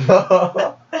 Oh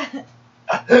no!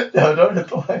 No, don't hit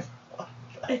the light.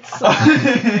 It's so.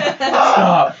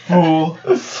 Stop, fool.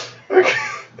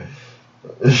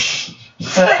 Just.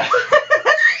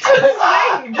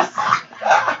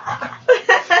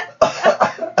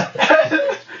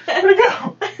 Where'd it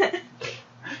go?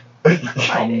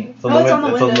 Hiding. It's on the, it's on the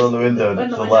it's window. on the window On to the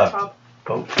the window left. top.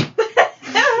 Oh.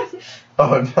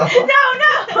 Oh no.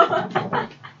 No,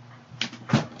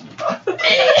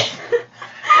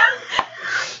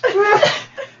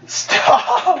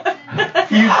 Stop!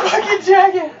 You fucking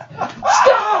jacket!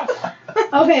 Stop!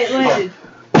 Okay, it landed.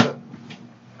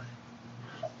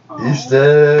 He's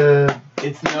dead.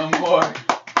 It's no more.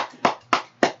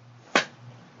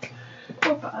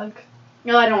 Poor bug.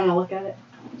 No, I don't want to look at it.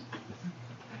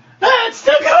 Ah, it's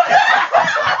still going!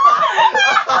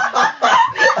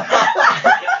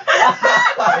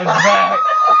 It's back.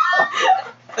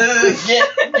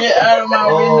 Get out of my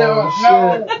window.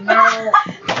 shit. No.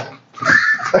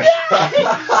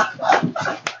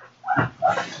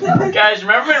 Guys,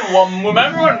 remember when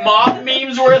moth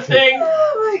memes were a thing?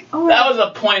 That was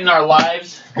a point in our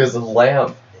lives. Because of the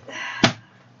lamp.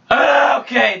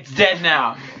 Okay, it's dead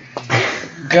now.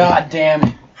 God damn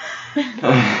it.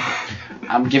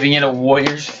 I'm giving it a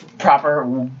warrior's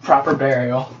proper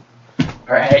burial.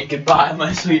 Alright, goodbye,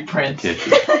 my sweet prince.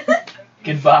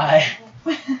 Goodbye.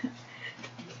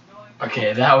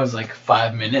 Okay, that was like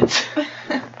 5 minutes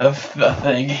of the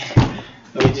thing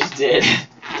we just did.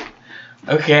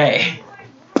 Okay.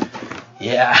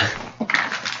 Yeah.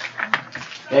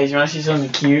 Guys, you wanna see something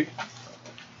cute?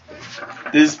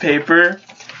 This paper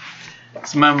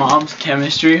is my mom's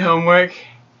chemistry homework.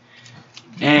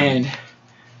 And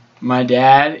my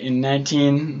dad in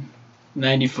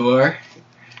 1994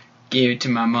 gave it to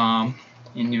my mom.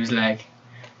 And he was like,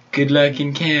 good luck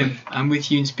in chem. I'm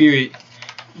with you in spirit.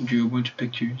 And drew a bunch of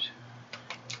pictures.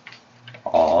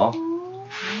 Aw.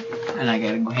 And I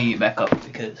gotta go hang it back up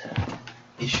because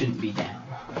it shouldn't be down.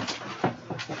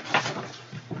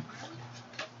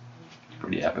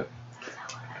 Pretty epic.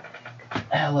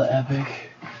 Hella epic.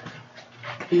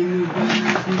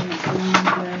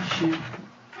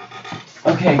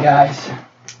 Okay, guys.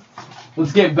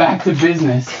 Let's get back to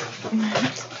business.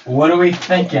 What are we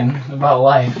thinking about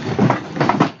life?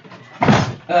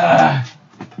 God,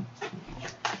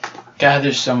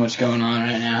 there's so much going on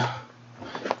right now.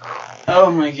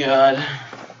 Oh my god.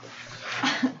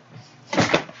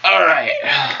 Alright.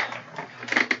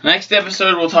 Next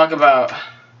episode we'll talk about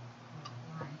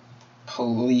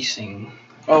policing.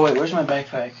 Oh wait, where's my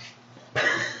backpack?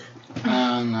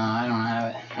 Oh no, I don't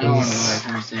have it. I don't want to go back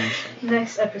downstairs.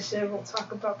 Next episode, we'll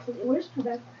talk about. Where's my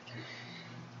bag?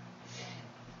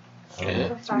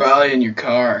 It's probably in your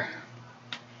car.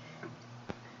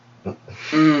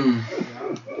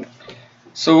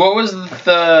 So what was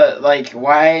the like?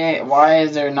 Why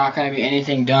is there not going to be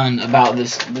anything done about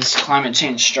this climate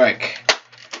change strike?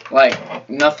 Like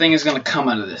nothing is going to come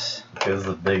out of this. Because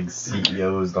the big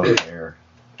CEOs don't care.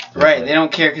 Right, they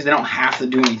don't care because they don't have to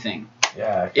do anything.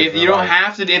 Yeah. If they don't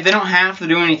have to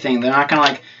do anything, they're not going to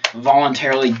like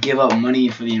voluntarily give up money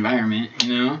for the environment.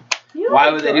 You know? You know Why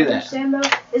what would I they don't do that? understand though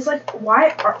is like why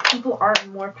people aren't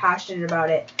more passionate about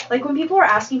it. Like when people were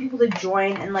asking people to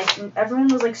join and like everyone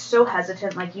was like so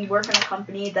hesitant. Like you work in a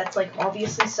company that's like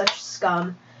obviously such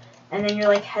scum, and then you're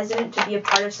like hesitant to be a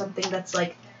part of something that's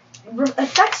like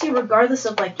affects you regardless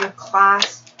of like your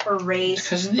class or race.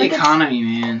 Because of the like, economy,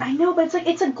 man. I know, but it's like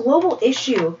it's a global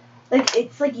issue. Like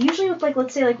it's like usually with like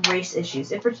let's say like race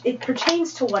issues, it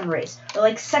pertains to one race, or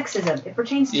like sexism, it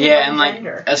pertains to one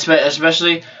gender.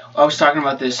 Especially I was talking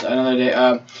about this another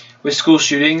day with school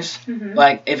shootings. Mm-hmm.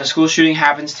 Like if a school shooting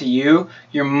happens to you,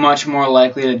 you're much more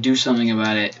likely to do something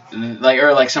about it.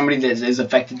 Like somebody that is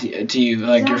affected to you,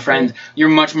 like your friends, you're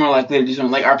much more likely to do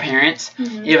something. Like our parents,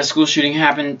 if a school shooting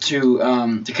happened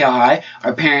to Cal High,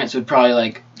 our parents would probably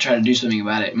like try to do something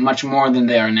about it much more than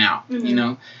they are now. You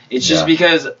know, it's just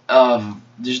because of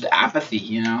just apathy.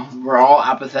 You know, we're all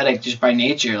apathetic just by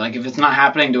nature. Like if it's not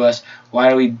happening to us, why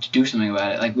do we do something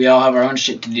about it? Like we all have our own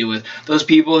shit to deal with. Those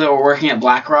people that were working at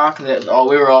BlackRock that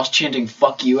we were all chanting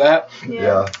 "fuck you" at,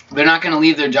 they're not gonna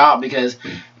leave their job because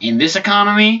in this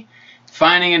economy,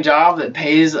 finding a job that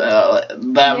pays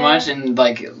that much and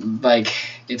like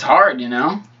it's hard. You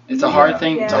know. It's a hard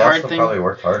thing. Yeah. It's a hard thing. They probably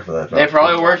worked hard for that job. They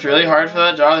probably worked really hard for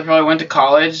that job. They probably went to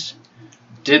college,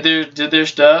 did their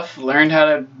stuff, learned how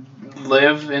to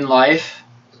live in life.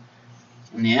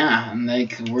 Yeah, and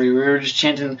like we were just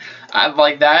chanting,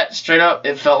 like that straight up.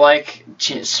 It felt like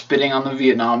spitting on the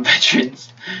Vietnam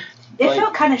veterans. It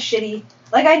felt kind of shitty.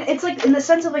 Like it's like in the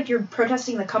sense of like you're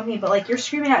protesting the company, but like you're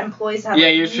screaming at employees that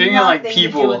have you're screaming at like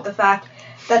people to do with the fact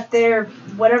that they're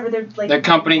whatever they're like. Their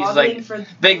companies like for,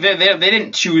 they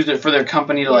didn't choose it for their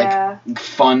company to like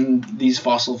fund these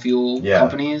fossil fuel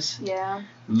companies. Yeah.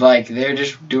 Like they're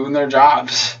just doing their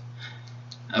jobs.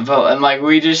 And like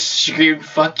we just screamed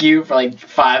 "fuck you" for like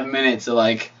 5 minutes to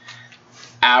like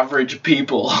average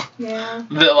people. Yeah.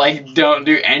 That like don't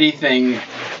do anything.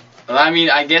 I mean,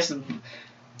 I guess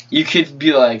you could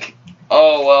be like,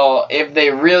 oh well, if they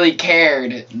really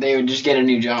cared, they would just get a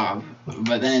new job.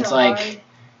 But then it's like, hard.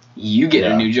 You get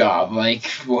a new job. Like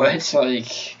what?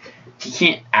 Like you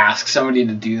can't ask somebody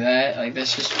to do that. Like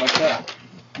that's just fucked up.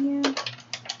 Yeah.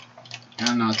 I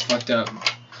don't know. It's fucked up.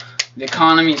 The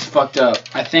economy's fucked up.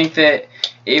 I think that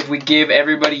if we give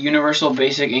everybody universal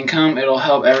basic income, it'll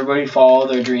help everybody follow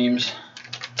their dreams.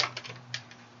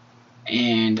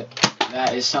 And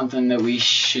that is something that we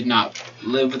should not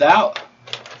live without.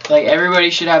 Like, everybody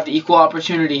should have the equal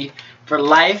opportunity for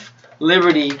life,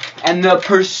 liberty, and the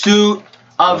pursuit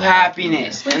of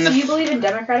happiness. Wait, and so you believe in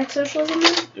democratic socialism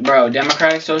then? Bro,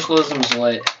 democratic socialism's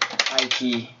lit.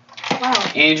 IT. Wow.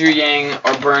 Andrew Yang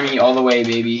or Bernie all the way,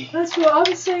 baby. That's what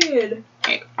I'm saying.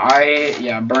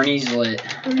 Bernie's lit.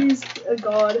 Bernie's a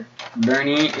god.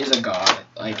 Bernie is a god.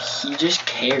 Like, he just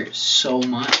cares so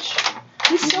much.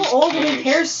 He's so old and he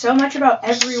cares so much about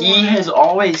everyone. He has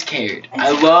always cared.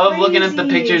 I love looking at the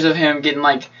pictures of him getting,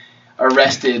 like,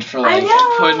 arrested for, like,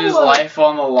 putting his life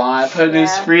on the line, putting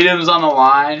his freedoms on the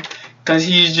line, because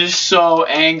he's just so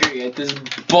angry at this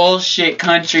bullshit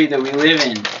country that we live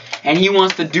in. And he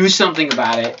wants to do something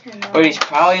about it, but he's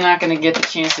probably not going to get the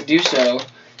chance to do so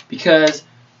because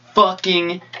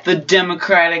fucking the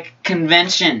Democratic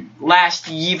Convention last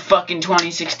year, fucking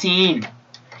 2016.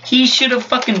 He should have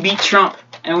fucking beat Trump,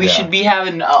 and we should be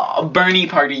having a Bernie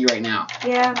party right now.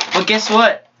 Yeah. But guess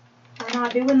what? We're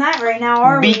not doing that right now,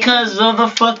 are we? Because of the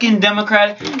fucking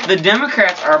Democratic... The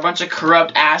Democrats are a bunch of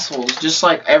corrupt assholes, just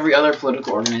like every other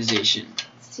political organization.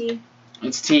 See?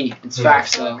 It's tea. It's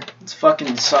facts, though. It's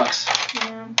fucking sucks.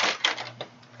 Yeah.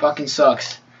 Fucking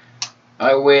sucks.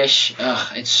 I wish.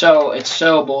 It's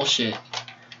so bullshit.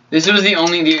 This was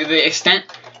the extent.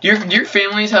 Your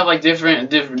families have like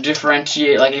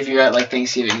differentiate. Like if you're at like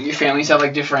Thanksgiving, your families have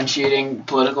like differentiating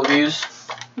political views.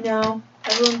 No,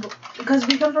 everyone, because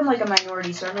we come from like a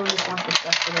minority, so everyone just wants the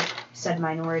stuff for the said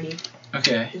minority.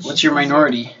 Okay. What's your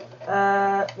minority?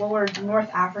 Well, we're North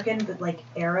African, but like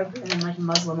Arab and then like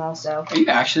Muslim also. Are you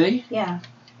actually? Yeah.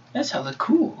 That's hella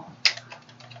cool.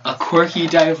 A quirky,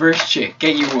 diverse chick.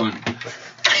 Get you one.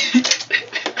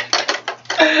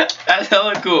 That's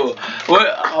hella cool.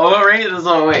 What race is this?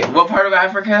 Wait, what part of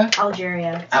Africa?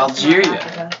 Algeria. Algeria. North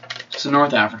Africa. So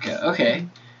North Africa. Okay.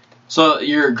 So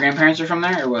your grandparents are from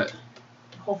there, or what?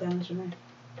 The whole family's from there.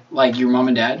 Like your mom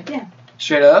and dad? Yeah.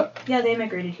 Straight up? Yeah, they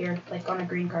immigrated here, like on a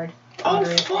green card.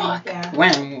 lottery thing. fuck! Yeah.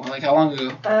 When? Like how long ago?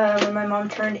 When my mom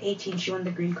turned 18, she won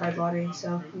the green card lottery.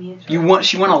 So me and her.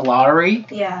 She won a lottery?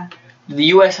 Yeah. The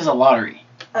U.S. has a lottery.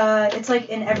 It's like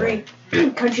in every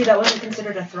country that wasn't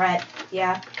considered a threat.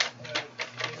 Yeah.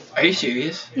 Are you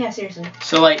serious? Yeah, seriously.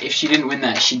 So like, if she didn't win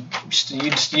that,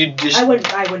 you'd just I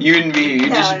wouldn't. You wouldn't be here. You'd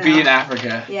No, just no. be in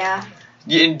Africa. Yeah.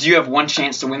 Do you have one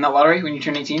chance to win that lottery when you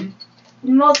turn 18?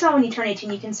 Well, it's not when you turn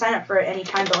 18. You can sign up for it any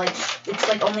time, but like it's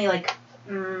like only like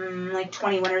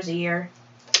 20 winners a year.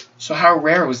 So how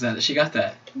rare was that she got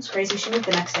that? It's crazy. She moved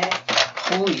the next day.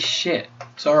 Holy shit.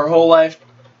 So her whole life.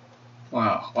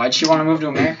 Wow. Why'd she want to move to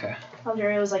America?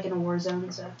 Algeria was like in a war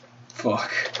zone, so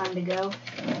Fuck. time to go.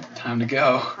 Time to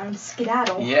go. Time to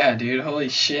skedaddle. Yeah, dude. Holy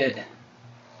shit.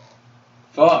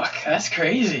 Fuck. That's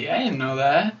crazy. I didn't know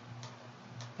that.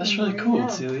 That's really There you cool, go.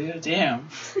 Celia. Damn.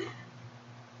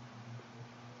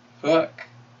 Fuck.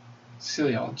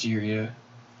 Silly Algeria.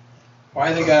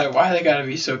 Why they gotta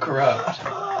be so corrupt?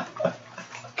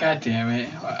 God damn it.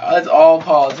 That's all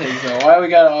politics though. Why we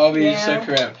gotta all be so Yeah.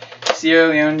 corrupt? Sierra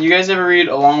Leone, you guys ever read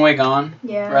A Long Way Gone?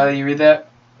 Yeah. Riley, you read that?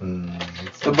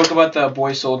 It's The book about the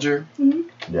boy soldier?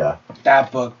 Yeah.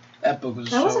 That book was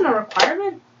That wasn't a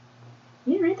requirement.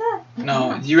 You didn't read that?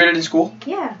 No. You read it in school?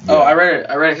 Yeah. Oh, I read it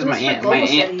because It was for my global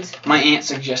aunt studies. my aunt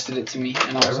suggested it to me,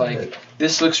 and I was read like, it.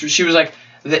 "This looks." She was like,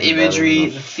 "The imagery,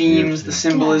 the themes, the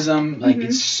symbolism, like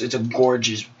Mhm. it's a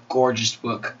gorgeous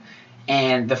book."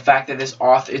 And the fact that this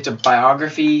author, it's a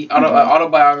biography,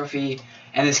 autobiography,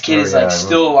 and this kid is yeah, I like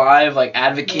still remember. alive, like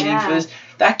advocating Yeah. for this.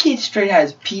 That kid straight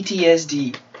has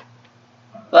PTSD.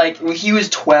 Like when he was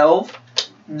 12,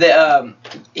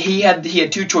 he had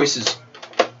two choices.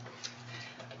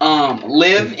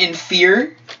 Live in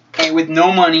fear and with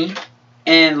no money,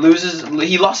 and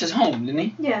he lost his home, didn't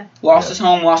he? Yeah. Lost his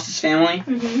home, lost his family,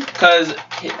 Mhm. because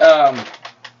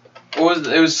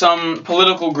it was some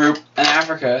political group in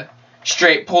Africa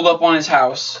straight pulled up on his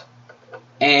house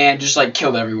and just like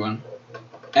killed everyone.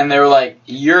 And they were like,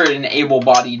 "You're an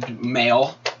able-bodied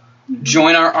male.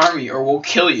 Join our army or we'll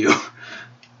kill you."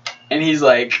 And he's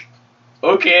like,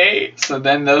 "Okay." So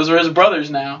then those are his brothers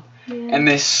now. Yeah. And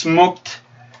they smoked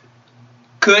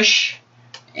kush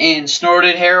and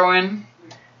snorted heroin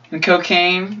and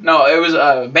cocaine. No, it was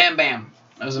Bam Bam.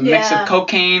 It was a mix Yeah. of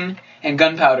cocaine and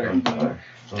gunpowder.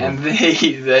 And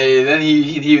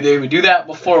they would do that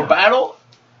before battle.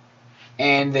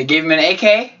 And they gave him an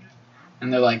AK.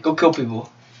 And they're like, "Go kill people."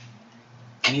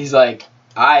 And he's like,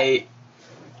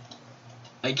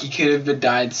 he could have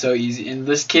died so easy. And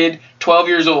this kid, 12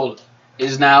 years old,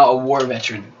 is now a war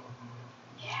veteran.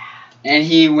 And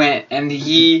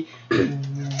he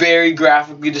very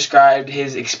graphically described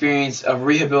his experience of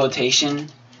rehabilitation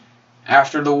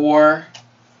after the war.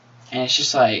 And it's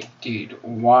just like, dude,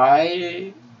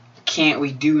 why can't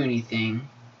we do anything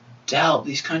to help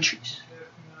these countries?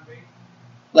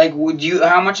 Like,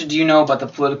 how much do you know about the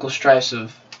political strifes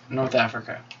of North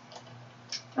Africa?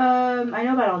 I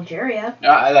know about Algeria.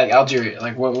 I like Algeria.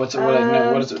 Like, what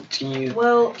is it? Can you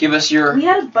Well, give us your... we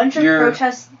had a bunch of your-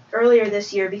 protests earlier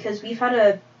this year because we've had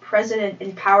a president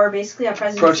in power. Basically, our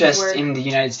president Protests in the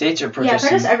United States or protests? Yeah,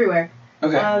 protests everywhere.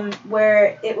 Okay.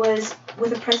 Where it was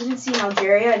with a presidency in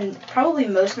Algeria and probably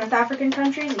most North African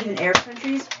countries, even Arab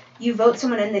countries, you vote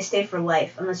someone in, they stay for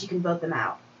life unless you can vote them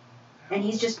out. And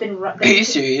he's just been... Are you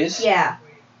serious? Yeah.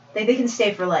 They can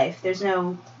stay for life. There's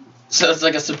no... So it's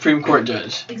like a Supreme Court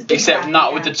judge. Exactly, Except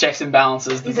not with yeah. the checks and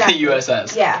balances that Exactly. the U.S.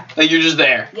 has. Yeah. Like, you're just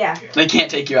there. Yeah. They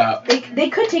can't take you out. They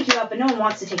could take you out, but no one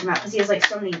wants to take him out because he has like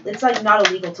so many... It's like not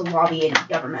illegal to lobby in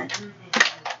government.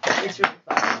 It's really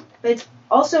fun. But it's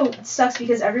also it sucks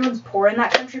because everyone's poor in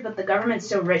that country, but the government's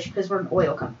so rich because we're an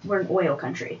oil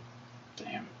country.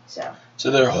 Damn. So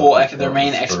their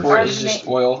main export Our is just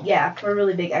main- oil. yeah, we're a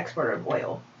really big exporter of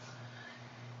oil.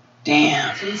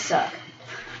 Damn. So we suck.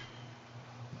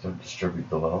 Don't distribute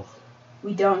the wealth.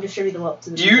 We don't distribute the wealth to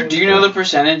the Do you people. know the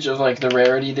percentage of like the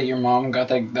rarity that your mom got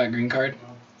that green card?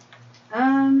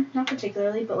 Not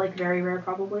particularly, but like very rare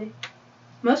probably.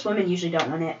 Most women usually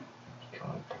don't win it.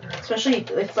 God. Especially if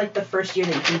it's like the first year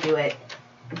that you can do it.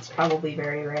 It's probably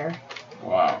very rare.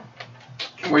 Wow.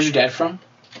 Where's your dad from?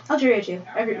 Algeria too.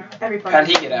 Every part. How'd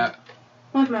he get out?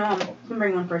 Well, with my mom. I can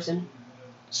bring one person.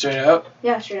 Straight up?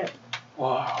 Yeah, straight up.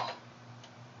 Wow.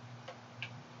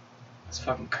 That's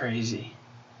fucking crazy.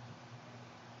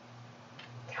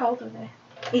 How old are they?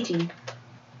 18.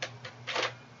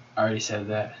 I already said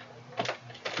that.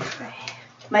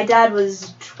 My dad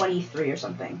was 23 or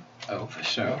something. Oh, for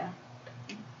sure. Yeah.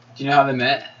 Do you know how they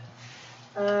met?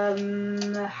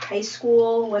 High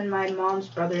school when my mom's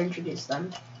brother introduced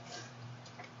them.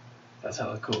 That's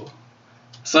hella cool.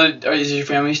 So, is your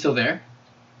family still there?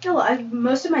 No,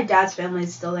 most of my dad's family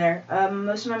is still there.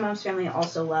 Most of my mom's family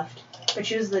also left, but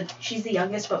she's the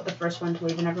youngest, but the first one to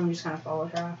leave, and everyone just kind of followed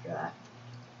her after that.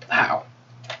 How?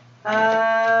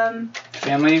 Um.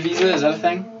 Family visa, is that a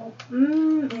thing?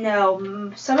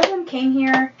 No. Some of them came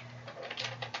here.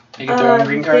 They get their own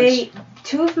green cards?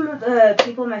 Two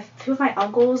of my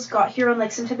uncles got here on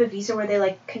like some type of visa where they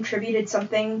like contributed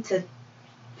something to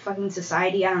fucking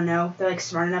society. I don't know. They're like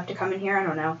smart enough to come in here. I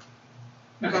don't know.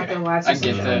 About their lives or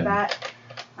something like that.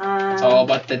 It's all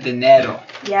about the dinero.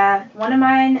 Yeah, one of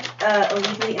mine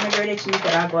illegally immigrated to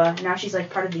Nicaragua. Now she's like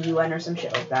part of the UN or some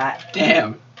shit like that.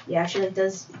 Damn. Yeah,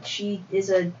 she is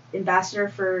an ambassador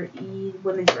for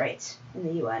women's rights in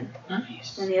the UN.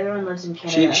 Nice. And the other one lives in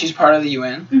Canada. She's part of the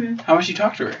UN? Mm-hmm. How much you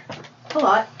talk to her? A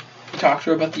lot. You talk to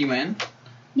her about the UN?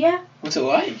 Yeah. What's it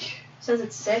like? Says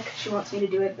it's sick. She wants me to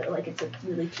do it, but like it's a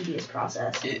really tedious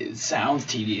process. It sounds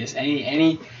tedious.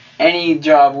 Any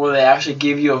job where they actually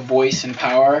give you a voice and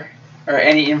power or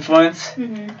any influence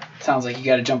sounds like you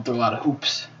got to jump through a lot of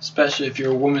hoops, especially if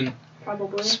you're a woman.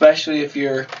 Probably. Especially if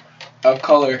you're of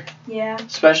color. Yeah.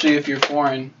 Especially if you're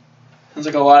foreign. Sounds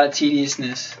like a lot of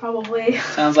tediousness. Probably.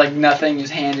 Sounds like nothing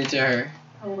is handed to her.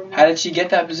 Probably not. How did she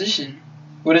get that position?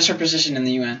 What is her position in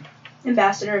the UN?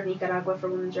 Ambassador of Nicaragua for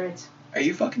women's rights. Are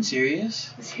you fucking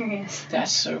serious? I'm serious.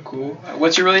 That's so cool.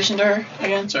 What's your relation to her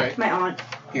again? Sorry. My aunt.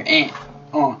 Your aunt.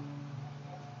 Aunt.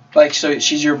 Like, so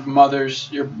she's your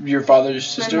mother's, your father's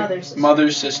sister? My mother's sister.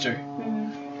 Mother's sister.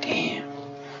 Mm-hmm. Damn.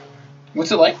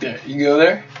 What's it like there? You go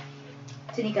there?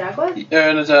 To Nicaragua?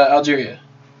 Algeria.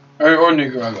 Or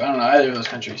Nicaragua. I don't know, either of those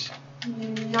countries.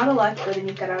 Not allowed to go to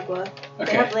Nicaragua.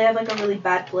 Okay. They have like a really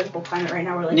bad political climate right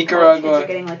now where like Nicaragua, kids are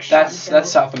getting like shot and killed. that's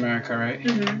South America, right?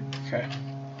 Mm-hmm. Okay.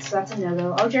 So that's a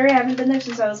no-go. Algeria, I haven't been there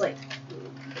since I was like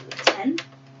 10.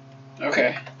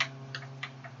 Okay.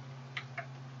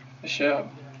 The show.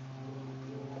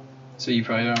 So you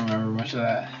probably don't remember much of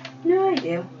that. No, I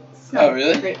do. It's not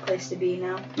really? a great place to be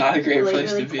now. Not a great really,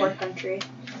 place really to be. poor country.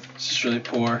 It's just really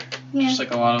poor. Yeah. Just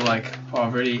like a lot of like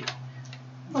poverty.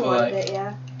 A lot of it,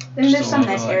 yeah. I Just mean, there's a some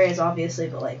little nice bit, like- areas, obviously,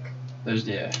 but like, There's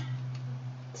yeah.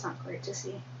 it's not great to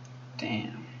see.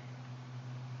 Damn.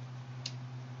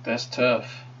 That's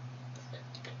tough.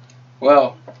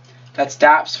 Well, that's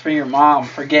daps for your mom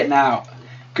for getting out.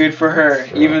 Good for her,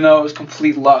 even though it was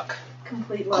complete luck.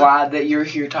 Complete luck. Glad that you're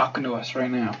here talking to us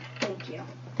right now. Thank you.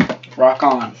 Rock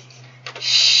on.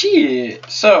 Shit.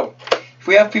 So, if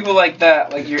we have people like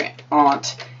that, like your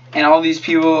aunt, and all these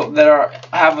people that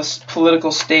have a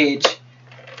political stage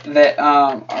that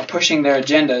are pushing their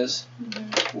agendas,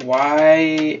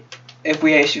 why, if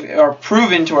we actually are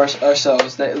proven to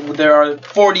ourselves that there are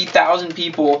 40,000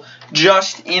 people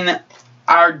just in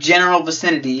our general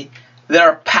vicinity that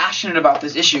are passionate about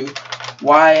this issue,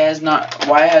 why has no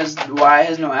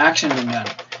action been done?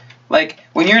 Like,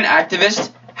 when you're an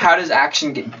activist, how does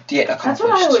action get accomplished? That's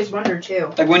what I always wonder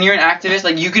too. Like, when you're an activist,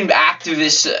 like, you can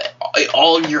activist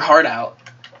all your heart out.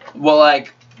 Well,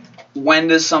 like, when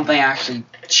does something actually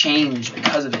change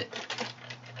because of it?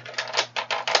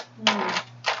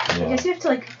 I guess you have to,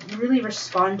 like, really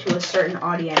respond to a certain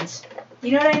audience.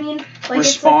 You know what I mean? Like,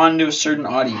 Respond to a certain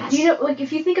audience. You know, like,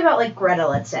 if you think about, like, Greta,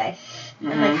 let's say,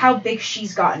 and, like, how big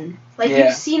she's gotten. Like, Yeah.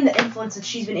 you've seen the influence that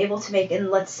she's been able to make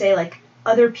in, let's say, like,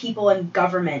 other people in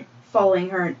government following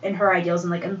her and her ideals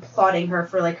and, like, applauding her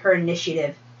for, like, her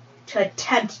initiative to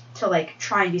attempt to, like,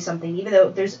 try and do something, even though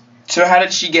there's... So how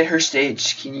did she get her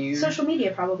stage? Can you... Social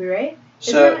media, probably, right?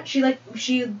 So...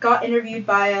 She got interviewed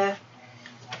by a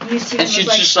news team And she's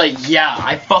just like, yeah,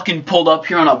 I fucking pulled up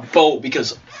here on a boat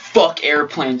because fuck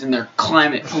airplanes and their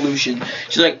climate pollution.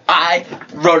 She's like, I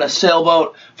rode a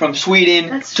sailboat from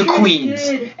Sweden to Queens.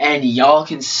 Good. And y'all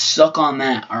can suck on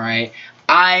that, alright?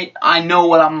 I know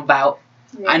what I'm about.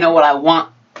 Yeah. I know what I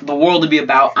want the world to be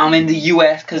about. I'm in the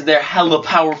US because they're hella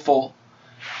powerful.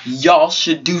 Y'all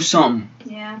should do something.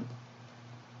 Yeah.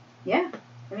 Yeah.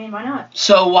 I mean, why not?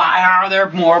 So why are there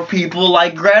more people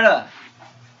like Greta?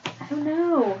 I don't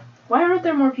know. Why aren't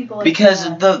there more people like Because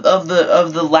that?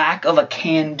 of the lack of a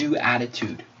can-do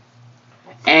attitude.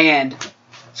 And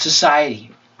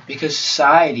society. Because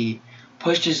society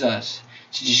pushes us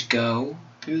to just go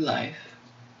through life,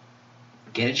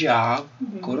 get a job,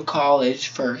 go to college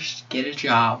first, get a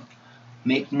job,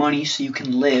 make money so you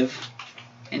can live,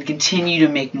 and continue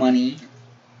to make money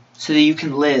so that you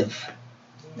can live.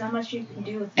 Not much you can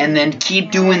do with And then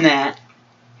keep doing that,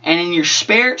 and in your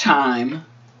spare time,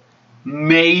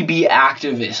 maybe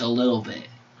activist a little bit.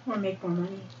 Or make more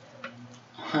money.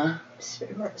 Huh?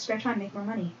 Spare time, make more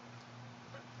money.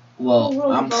 Well,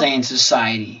 world I'm evolves. saying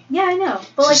society. Yeah, I know.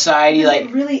 But like, Society, does like-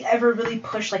 it really ever really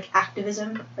push like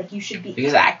activism? Like you should be.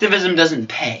 Because activism doesn't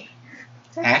pay.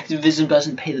 Exactly. Activism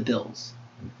doesn't pay the bills.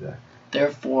 Exactly.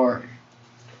 Therefore,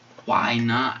 why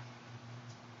not?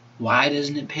 Why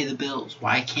doesn't it pay the bills?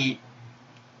 Why can't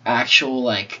actual,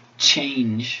 like,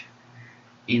 change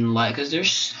in life? Because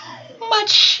there's so much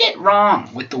shit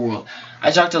wrong with the world.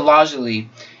 I talked to Lajali,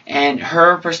 and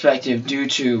her perspective, due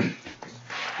to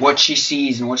what she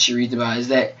sees and what she reads about, is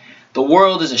that the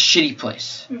world is a shitty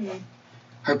place. Mhm.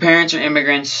 Her parents are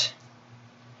immigrants,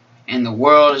 and the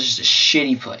world is just a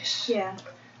shitty place. Yeah.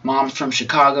 Mom's from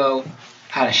Chicago,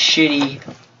 had a shitty,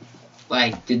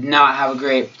 like, did not have a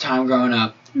great time growing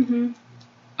up. Mhm.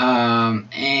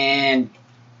 And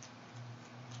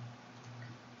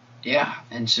yeah,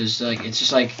 and it's just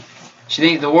like she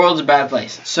thinks the world's a bad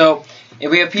place. So if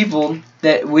we have people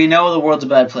that we know the world's a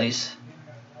bad place,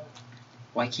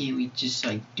 why can't we just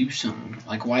like do something?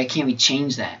 Like, why can't we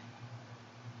change that?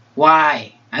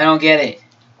 Why? I don't get it.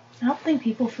 I don't think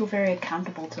people feel very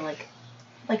accountable to like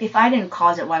if I didn't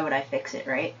cause it, why would I fix it,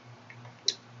 right?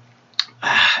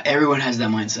 Everyone has that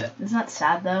mindset. Isn't that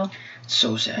sad though? It's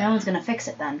so sad. No one's gonna fix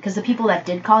it then, because the people that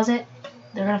did cause it,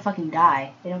 they're gonna fucking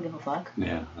die. They don't give a fuck.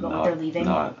 Yeah. About what they're leaving.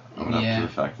 Not own up Yeah. to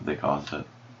the fact that they caused it.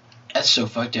 That's so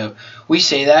fucked up. We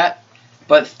say that,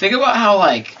 but think about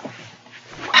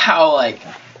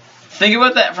think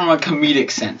about that from a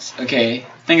comedic sense, okay?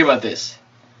 Think about this.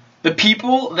 The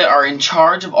people that are in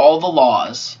charge of all the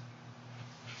laws,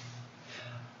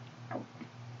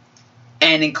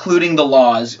 and including the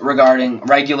laws regarding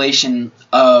regulation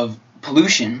of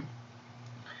pollution,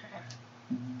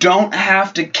 don't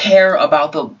have to care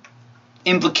about the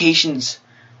implications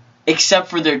except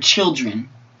for their children,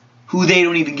 who they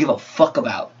don't even give a fuck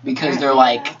about, because they're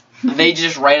like, they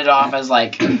just write it off as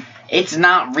like, it's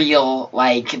not real,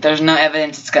 like, there's no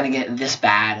evidence it's gonna get this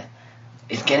bad.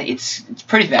 It's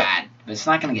pretty bad, but it's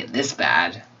not gonna get this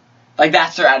bad. Like,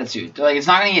 that's their attitude. They're like, it's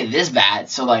not gonna get this bad,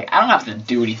 so like, I don't have to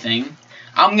do anything.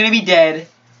 I'm gonna be dead.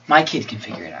 My kid can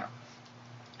figure it out.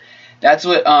 That's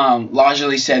what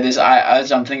Lajali said.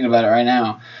 As I'm thinking about it right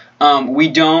now. We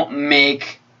don't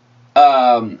make.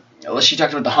 She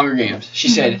talked about the Hunger Games. She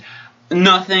said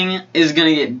nothing is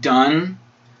gonna get done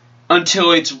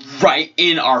until it's right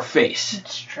in our face.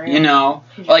 It's true. You know,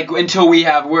 like until we're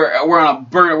on a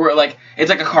burn. We're like, it's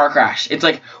like a car crash. It's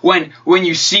like when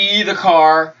you see the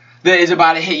car that is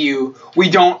about to hit you, we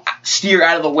don't steer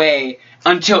out of the way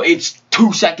until it's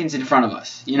 2 seconds in front of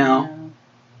us, you know?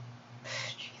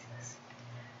 Jesus.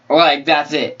 Like,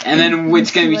 that's it. And then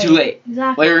it's gonna be too late.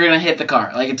 Exactly. Like, we're gonna hit the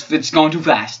car. Like, it's going too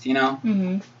fast, you know?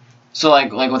 Mm-hmm. So,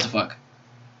 like, what the fuck?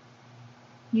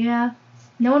 Yeah.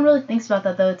 No one really thinks about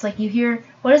that, though. It's like you hear,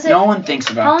 what is it? No one thinks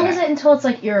about How long that. is it until it's,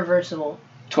 like, irreversible?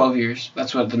 12 years.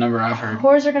 That's what the number I've heard.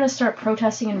 Whores are going to start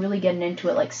protesting and really getting into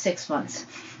it, like, 6 months.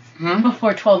 Hmm?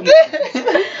 Before 12 years.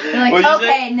 They're like, What'd you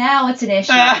okay, now it's an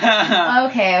issue.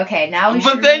 okay, now we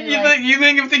should But then really,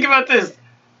 you think about this.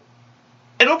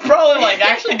 It'll probably, like,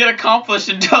 actually get accomplished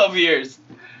in 12 years.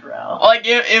 bro. Like,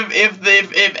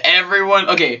 if everyone...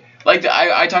 Okay, like,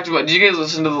 I talked about... Did you guys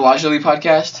listen to the Lajali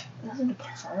podcast? Listen to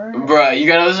her. Bruh, you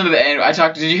gotta listen to the end.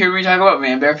 Did you hear me talk about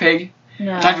Man Bear Pig?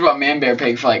 No. I talked about Man Bear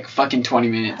Pig for like fucking 20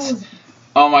 That minutes. was,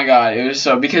 Oh my god, it was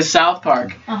so... Because South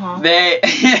Park, uh-huh. they...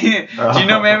 do you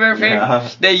know Man Bear Pig? Yeah.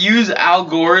 They use Al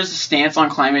Gore's stance on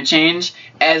climate change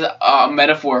as a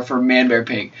metaphor for Man Bear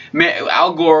Pig.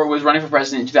 Al Gore was running for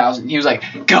president in 2000. He was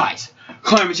like, guys,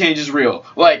 climate change is real.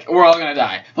 Like, we're all gonna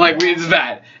die. Like, it's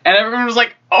bad. And everyone was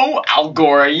like, oh, Al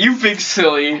Gore, you big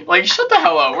silly. Like, shut the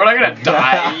hell up. We're not gonna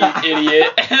die, you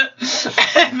idiot.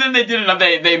 And then they did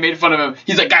it. They made fun of him.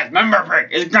 He's like, guys, Man Bear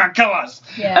Pig is gonna kill us.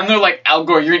 Yeah. And they're like, Al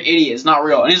Gore, you're an idiot. It's not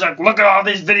real. And he's like, look at all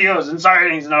these videos and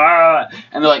sightings. And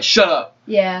they're like, shut up.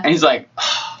 Yeah. And he's like,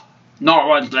 no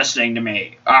one's listening to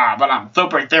me. But I'm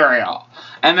super ethereal.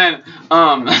 And then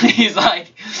he's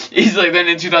like then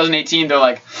in 2018 they're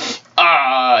like,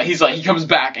 he's like, he comes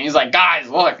back and he's like, guys,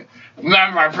 look,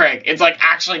 Man Bear Pig, it's like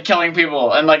actually killing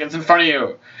people and like it's in front of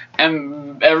you.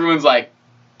 And everyone's like,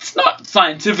 it's not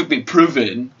scientifically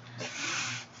proven.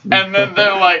 And then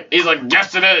they're like, he's like,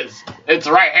 yes it is. It's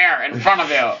right here in front of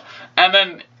you. And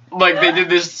then like they did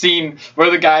this scene where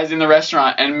the guy's in the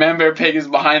restaurant and Man Bear Pig is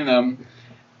behind them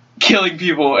killing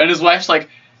people and his wife's like,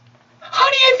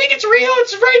 honey, I think it's real.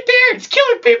 It's right there. It's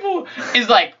killing people. He's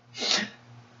like,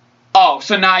 oh,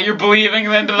 so now you're believing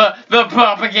into the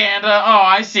propaganda? Oh,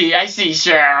 I see,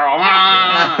 Cheryl.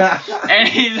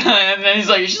 And then he's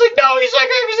like, no, he's like,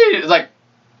 I can see it. It's like,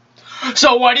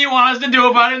 So what do you want us to do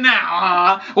about it now,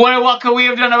 huh? What could we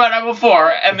have done about it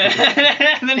before? And then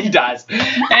and then he dies.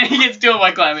 And he gets killed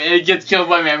by climate. He gets killed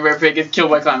by man bear pig. Gets killed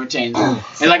by climate change.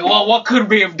 He's like, well, what could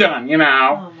we have done? You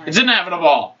know, it's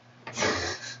inevitable.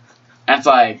 That's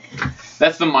like,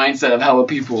 that's the mindset of hella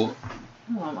people.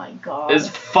 Oh my god. It's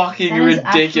fucking that is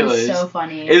ridiculous. So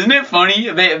funny. Isn't it funny?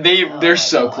 They're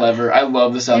so clever. I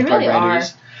love the South Park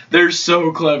writers. They're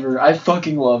so clever. I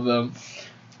fucking love them.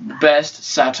 Best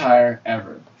satire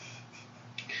ever.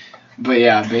 But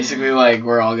yeah, basically like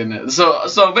we're all gonna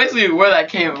so basically where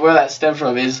that stemmed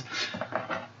from is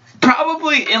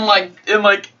probably in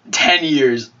like 10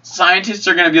 years scientists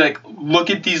are gonna be like, look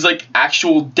at these like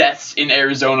actual deaths in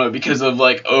Arizona because of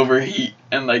like overheat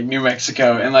and like New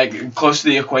Mexico and like close to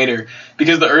the equator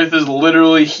because the earth is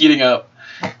literally heating up,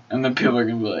 and then people are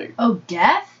gonna be like, oh,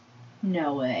 death?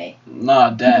 No way. Nah,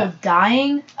 death. People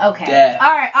dying? Okay. Death.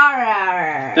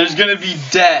 Alright. There's gonna be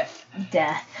death.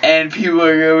 Death. And people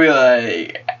are gonna be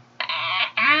like,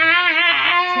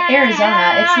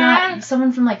 Arizona, it's not,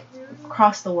 someone from like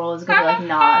across the world is gonna be like,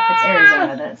 nah, if it's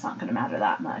Arizona, then it's not gonna matter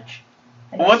that much.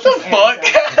 Like, what the fuck?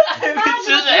 It's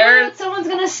just Arizona. What someone's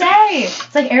gonna say.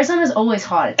 It's like Arizona's always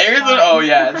hot. It's Arizona. hot. Oh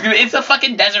yeah, it's a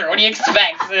fucking desert. What do you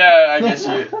expect? Yeah, I guess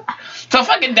you. It's a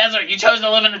fucking desert. You chose to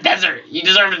live in a desert. You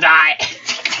deserve to die.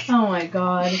 Oh my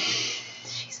god.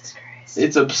 Jesus Christ.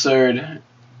 It's absurd.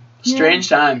 Strange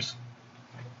times.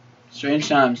 Strange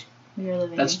times. We are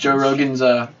living That's in Joe Rogan's.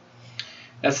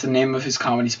 That's the name of his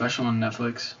comedy special on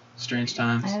Netflix. Strange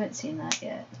times. I haven't seen that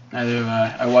yet. Neither have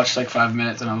I. I watched like 5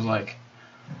 minutes and I was like,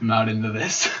 I'm not into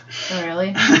this. Oh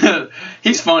really?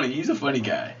 He's funny. He's a funny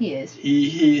guy. He is.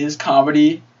 His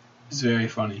comedy is very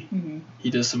funny. Mm-hmm. He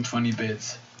does some funny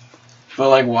bits. But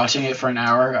like watching it for an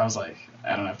hour, I was like,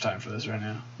 I don't have time for this right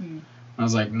now. Mm. I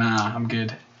was like, nah, I'm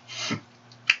good.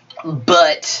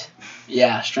 But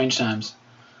yeah, strange times.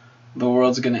 The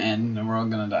world's gonna end and we're all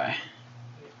gonna die.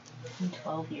 In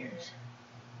 12 years.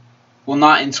 Well,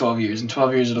 not in 12 years. In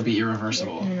 12 years, it'll be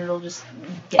irreversible. And it'll just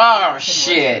get Oh, worse and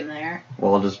shit. worse from there.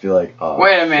 Well, I'll just be like, oh.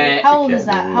 Wait a minute. How old is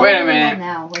that? How Wait a old are we minute.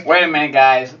 now? Like, Wait a minute,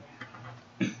 guys.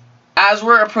 As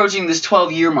we're approaching this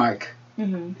 12-year mark,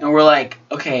 Mm-hmm. and we're like,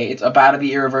 okay, it's about to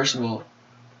be irreversible,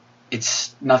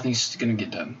 nothing's gonna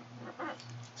get done.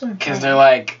 Because they're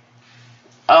like,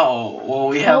 oh, well,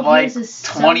 we have 12 like years is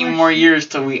so 20 much- more years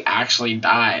till we actually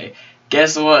die.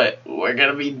 Guess what? We're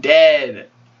gonna be dead.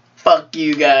 Fuck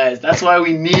you guys. That's why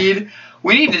we need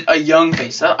a young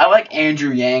face. I like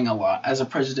Andrew Yang a lot as a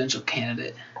presidential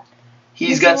candidate.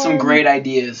 He's got some great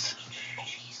ideas.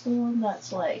 He's the one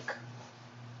that's like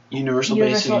Universal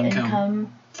basic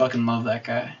income. Fucking love that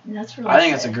guy. That's really I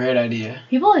think that's a sick. great idea.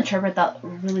 People interpret that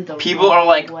really the People wrong are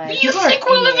like, way. you People think are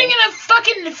we're living in a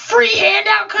fucking free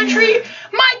handout country?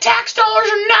 My tax dollars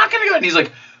are not gonna go. And he's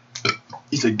like,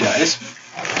 guys.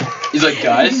 He's like,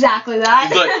 guys. Exactly that.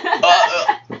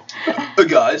 He's like,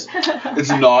 guys,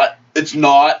 it's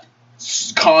not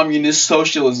communist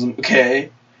socialism, okay?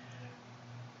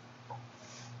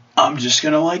 I'm just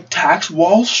gonna like tax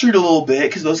Wall Street a little bit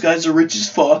because those guys are rich as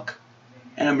fuck,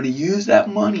 and I'm gonna use that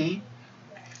money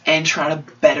and try to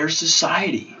better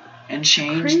society and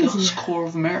change the core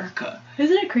of America.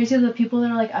 Isn't it crazy that people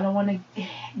that are like, I don't want to.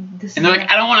 And they're like,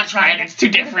 I don't want to try it. It's too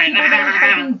different. People that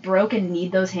are fucking broke and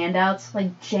need those handouts,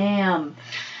 like, damn.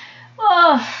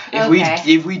 Oh,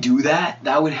 If we do that,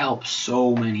 that would help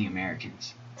so many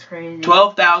Americans. That's crazy.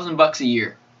 $12,000 a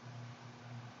year.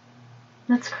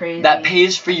 That's crazy. That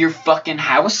pays for your fucking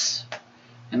house,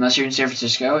 unless you're in San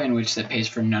Francisco, in which that pays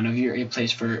for none of your. It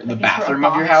pays for the bathroom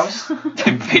of your house.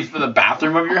 It pays for the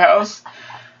bathroom of your house.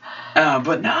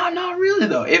 But no, not really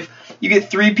though. If you get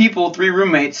 3 people, 3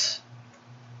 roommates,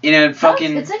 in a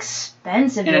fucking. It's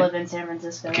expensive to live in San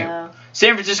Francisco, though.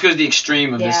 San Francisco is the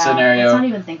extreme of this Yeah, scenario. let's not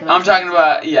even think about I'm talking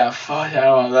about fuck. I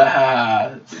don't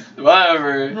know.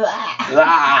 Whatever.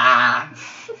 Blah.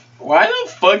 Why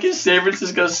the fuck is San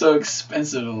Francisco so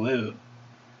expensive to live?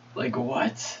 Like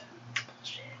what?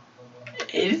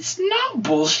 It's not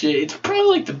bullshit. It's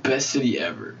probably like the best city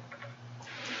ever.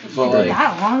 But like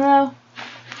that long though.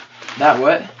 That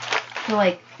what? For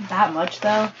like that much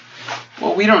though.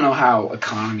 Well, we don't know how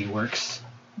economy works.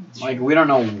 Like we don't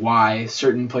know why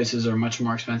certain places are much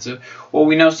more expensive. Well,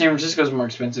 we know San Francisco is more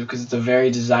expensive because it's a very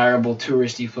desirable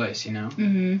touristy place, you know.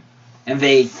 Mm-hmm. And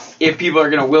if people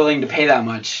are willing to pay that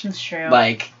much, that's true.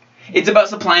 Like, it's about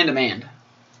supply and demand.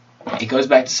 It goes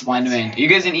back to supply and demand. Are you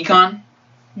guys in econ?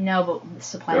 No, but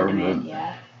supply and demand,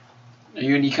 yeah. Are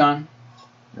you in econ?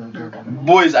 No.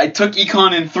 Boys, I took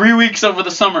econ in 3 weeks over the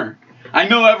summer. I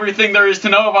know everything there is to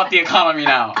know about the economy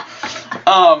now.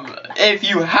 If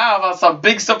you have a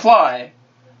big supply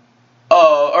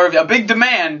or a big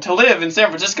demand to live in San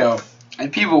Francisco,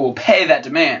 and people will pay that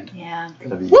demand. Yeah. It's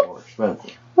gonna be more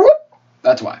expensive.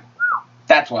 That's why.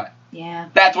 That's why. Yeah.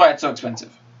 That's why it's so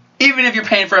expensive. Even if you're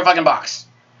paying for a fucking box.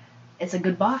 It's a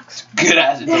good box. Good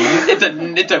ass.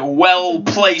 It's a well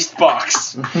placed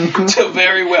box. It's a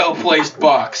very well placed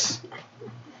box.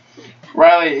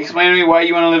 Riley, explain to me why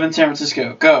you want to live in San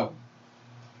Francisco. Go.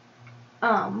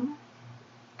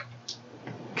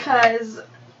 Because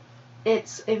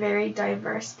it's a very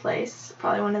diverse place,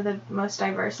 probably one of the most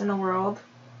diverse in the world.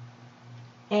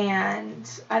 And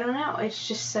I don't know, it's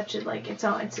just such a its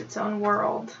own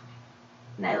world,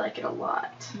 and I like it a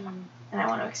lot, and I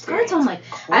want to experience. It's on like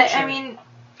culture. I mean,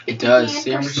 It does. in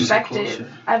San Francisco perspective,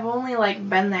 culture. I've only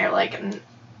been there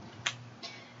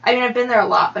I've been there a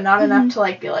lot, but not enough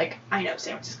to be I know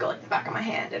San Francisco like the back of my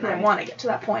hand, and I want to get to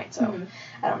that point. So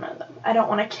I don't know. I don't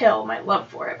want to kill my love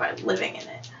for it by living in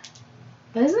it.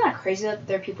 But isn't that crazy that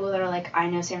there are people that are like, I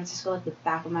know San Francisco like the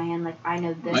back of my hand, like I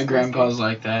know this. My grandpa's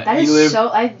like that. That is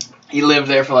He lived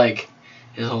there for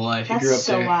his whole life. He grew up That's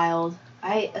so there. wild.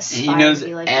 I aspire And he knows to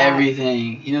be like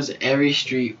everything. He knows every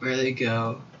street where they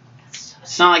go.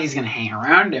 It's not like he's gonna hang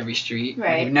around every street. But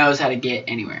he Right. knows how to get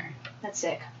anywhere. that. That's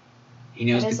sick. He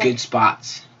knows That the is, good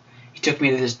spots. He took me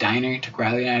to this diner. Took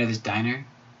Riley and I to this diner.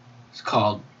 It's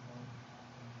called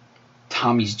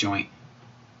Tommy's Joint.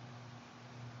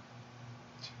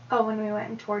 Oh, when we went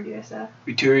and toured USF.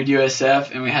 We toured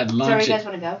USF and we had So where lunch you guys at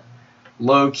want to go?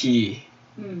 Low Key.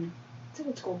 It's a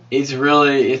good school.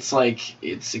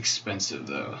 It's expensive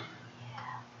though.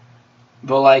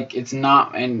 But it's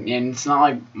not, and it's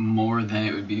not more than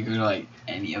it would be to go to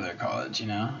any other college, you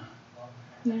know?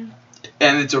 Yeah.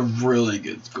 And it's a really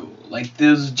good school.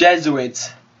 Those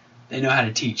Jesuits, they know how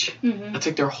to teach. Mm-hmm. That's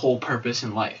their whole purpose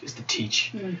in life is to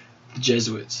teach. Mm. The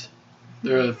Jesuits.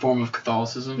 They're a form of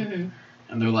Catholicism. Mm-hmm.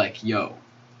 And they're like, yo,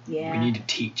 Yeah. we need to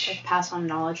teach. Like pass on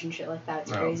knowledge and shit like that.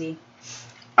 It's Bro. crazy.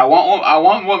 I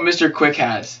want what Mr. Quick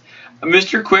has.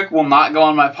 Mr. Quick will not go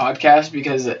on my podcast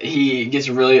because he gets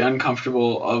really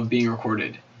uncomfortable of being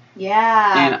recorded.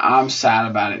 Yeah. And I'm sad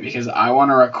about it because I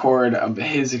want to record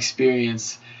his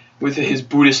experience with his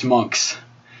Buddhist monks.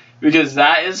 Because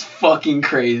that is fucking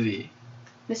crazy.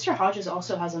 Mr. Hodges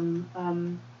also has some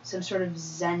sort of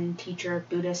Zen teacher,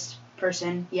 Buddhist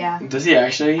person. Yeah. Does he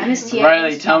actually? I'm his TA.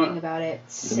 Riley, He's tell talking me. about it.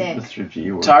 Sick. Mr.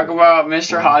 G works. Talk about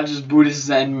Mr. Hodges' Buddhist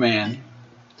Zen man.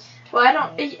 Well,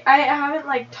 I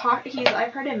haven't talked.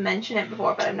 I've heard him mention it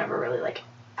before, but I've never really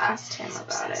asked him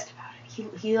about it.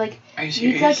 He Are you he'd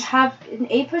serious? have in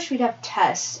A-Push we'd have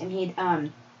tests and he'd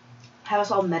have us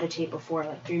all meditate before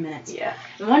 3 minutes. Yeah.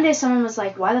 And one day someone was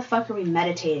like, "Why the fuck are we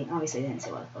meditating?" Obviously they didn't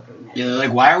say why the fuck are we meditating. Yeah, they're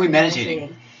like, why are we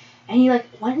meditating? And he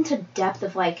went into depth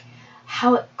of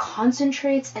how it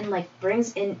concentrates and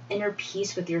brings in inner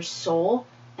peace with your soul,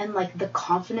 and the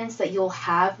confidence that you'll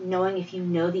have knowing if you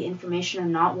know the information or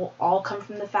not will all come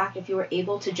from the fact if you were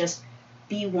able to just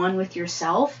be one with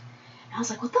yourself. And I was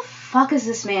like, what the fuck is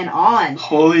this man on?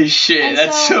 Holy shit, And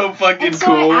that's so fucking and so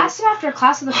cool. I asked him after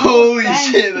class of the Holy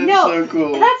shit, that's so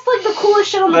cool. That's the coolest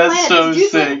shit on the That's planet. so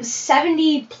This dude's sick.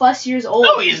 70 plus years old.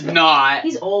 No, he's not.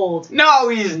 He's old. No,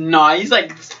 he's not. He's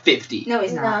 50. No,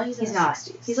 he's No, not. he's He's in not. his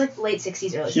 60s. He's late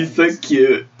 60s, early 70s. He's so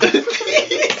cute.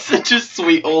 He's such a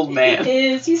sweet old man. He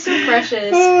is. He's so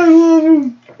precious. Oh, I love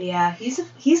him. But yeah, he's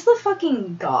the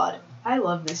fucking god. I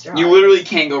love Mr. Hodges. You literally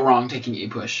can't go wrong taking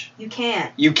A-Push. You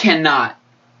can't. You cannot.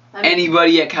 I mean,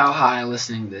 Anybody at Cal High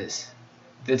listening to this,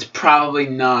 that's probably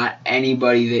not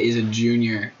anybody that is a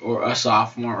junior or a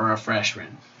sophomore or a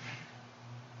freshman.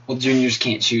 Well, juniors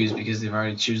can't choose because they've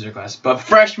already choose their class. But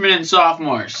freshmen and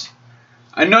sophomores,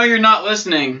 I know you're not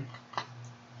listening,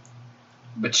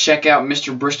 but check out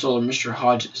Mr. Bristol or Mr.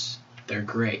 Hodges. They're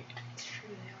great.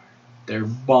 They're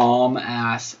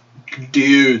bomb-ass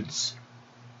dudes.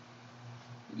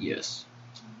 Yes.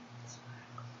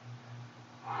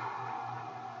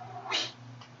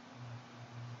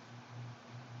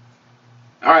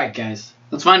 Alright, guys.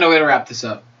 Let's find a way to wrap this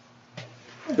up.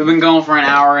 We've been going for an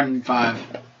hour and 5.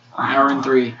 An hour and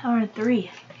 3. Hour and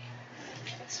 3.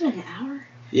 It's been an hour.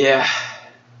 Yeah.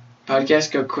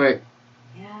 Podcasts go quick.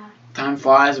 Yeah. Time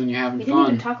flies when you're having We didn't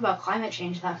even fun. talk about climate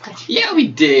change that much. Yeah, we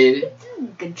did. It's a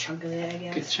good chunk of it, I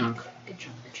guess. Good chunk. Good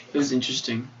chunk. It was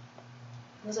interesting.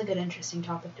 It was a good, interesting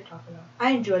topic to talk about.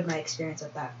 I enjoyed my experience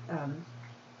at that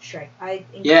strike. I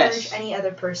encourage Yes. any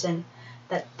other person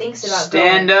that thinks about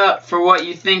Stand going. up for what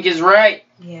you think is right.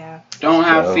 Yeah, Don't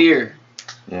have So- fear.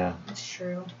 Yeah. that's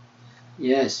true.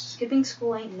 Yes. Skipping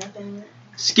school ain't nothing.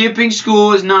 Skipping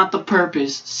school is not the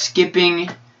purpose. Skipping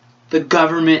the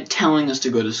government telling us to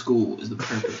go to school is the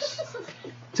purpose.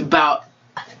 It's about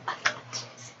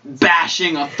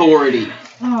bashing authority.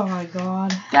 Oh my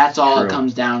god. That's all True. it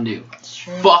comes down to. It's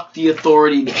true. Fuck the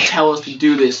authority that tell us to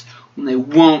do this when they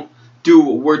won't do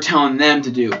what we're telling them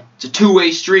to do. It's a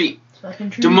two-way street.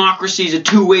 Fucking true. Democracy is a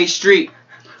two-way street.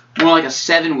 More like a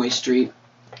seven-way street.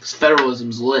 Because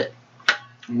federalism's lit.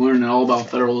 I'm learning all about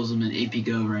federalism in AP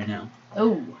Go right now.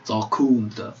 Oh. It's all cool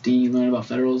and stuff. Did you learn about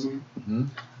federalism? Mm-hmm.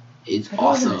 It's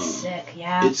Federalism awesome. is sick,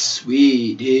 yeah. It's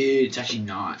sweet, dude. It's actually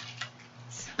not.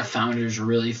 The founders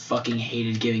really fucking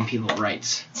hated giving people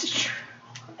rights. It's true.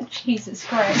 Jesus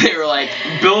Christ. They were like,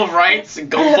 Bill of Rights?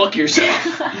 Go fuck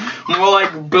yourself. More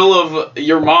like Bill of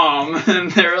your mom.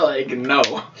 And they were like, no.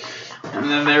 And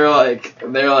then they were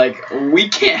like, we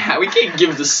can't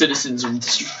give the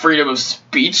citizens freedom of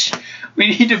speech. We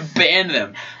need to ban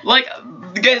them. Like,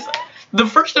 guys, the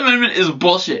First Amendment is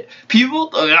bullshit. People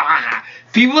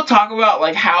talk about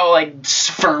like how like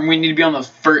firm we need to be on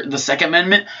the Second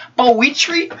Amendment, but we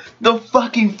treat the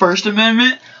fucking First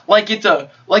Amendment like it's a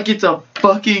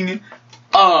fucking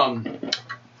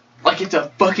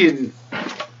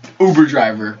Uber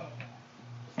driver.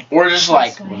 We're just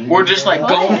like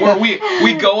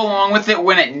we go along with it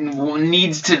when it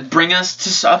needs to bring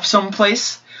us to up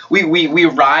someplace. We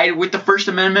ride with the First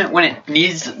Amendment when it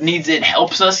needs it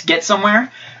helps us get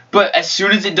somewhere. But as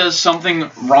soon as it does something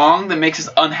wrong that makes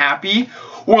us unhappy,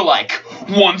 we're like,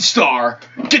 1 star,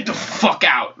 get the fuck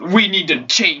out. We need to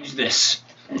change this.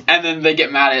 And then they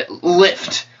get mad at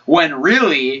Lyft when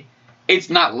really it's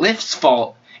not Lyft's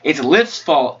fault. It's Lyft's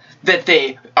fault that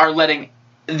they are letting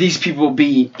these people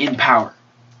be in power.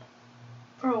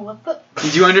 Bro, what the?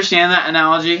 Did you understand that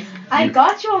analogy? I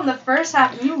got you on the first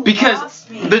half. And you Because lost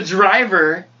me. the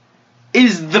driver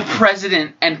is the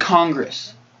president and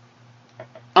Congress.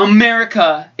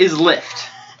 America is Lyft.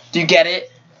 Do you get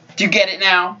it? Do you get it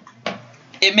now?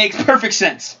 It makes perfect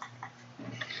sense.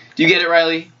 Do you get it,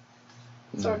 Riley?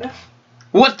 Sort of.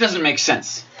 What doesn't make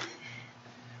sense?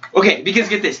 Okay, because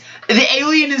get this. The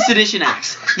Alien and Sedition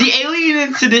Acts. The Alien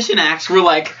and Sedition Acts were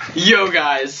like, yo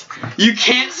guys, you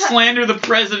can't slander the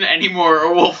president anymore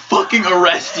or we'll fucking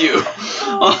arrest you.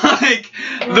 Like,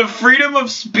 the freedom of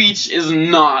speech is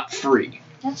not free.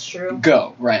 That's true.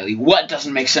 Go, Riley. What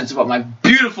doesn't make sense about my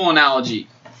beautiful analogy?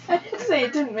 I didn't say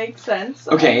it didn't make sense.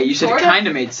 Okay, you said it Sort of. kind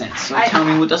of made sense. So tell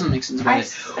me what doesn't make sense about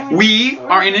it. I mean, We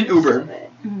sort are of in an most Uber of it.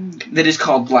 that is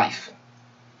called Life.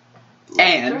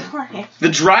 And the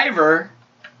driver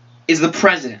is the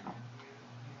president.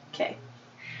 Okay.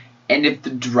 And if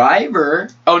the driver...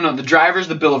 Oh, no, the driver's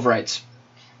the Bill of Rights.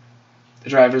 The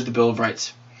driver's the Bill of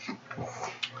Rights.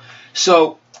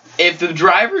 So, if the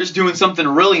driver is doing something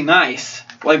really nice,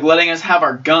 like letting us have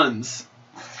our guns,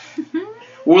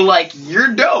 we're like,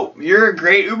 you're dope. You're a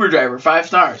great Uber driver, 5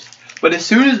 stars. But as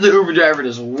soon as the Uber driver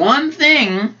does one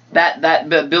thing, that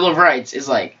Bill of Rights is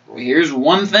like, well, here's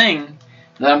one thing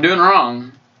that I'm doing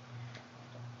wrong,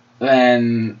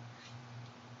 then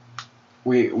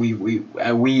we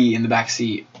in the back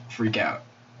seat freak out.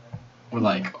 We're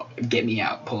like, get me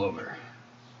out, pull over.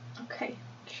 Okay,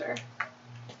 sure.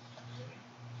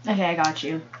 Okay, I got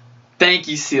you. Thank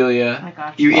you, Celia. I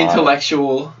got You you.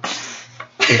 intellectual.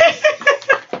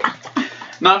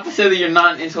 Not to say that you're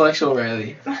not an intellectual,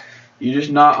 Riley. You're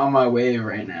just not on my wave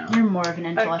right now. You're more of an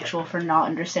intellectual for not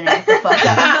understanding what the fuck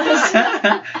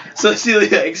that was. So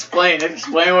Celia, explain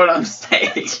what I'm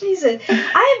saying. Jesus,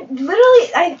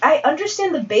 I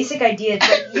understand the basic idea.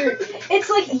 It's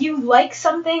like you like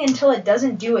something until it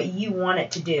doesn't do what you want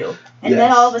it to do, and then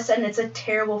Yes. all of a sudden it's a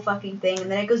terrible fucking thing, and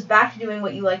then it goes back to doing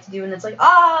what you like to do, and it's like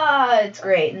it's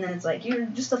great, and then it's like you're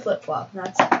just a flip flop.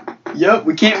 That's Yep,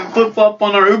 we can't flip flop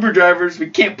on our Uber drivers. We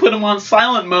can't put them on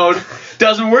silent mode.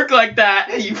 Doesn't work like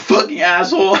that, you fucking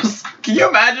assholes. Can you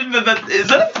imagine that is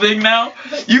that a thing now?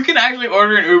 You can actually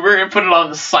order an Uber and put it on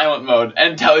the silent mode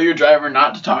and tell your driver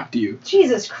not to talk to you.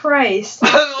 Jesus Christ.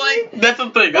 Like, that's a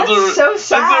thing. That's so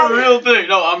sad. That's a real thing.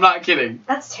 No, I'm not kidding.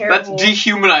 That's terrible. That's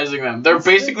dehumanizing them. They're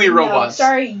basically No, robots.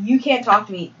 sorry, you can't talk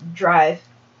to me. Drive.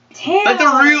 Damn. That's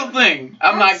a real thing.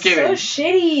 I'm not That's kidding. So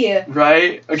shitty.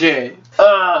 Right? Okay.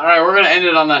 Alright, we're gonna end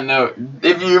it on that note.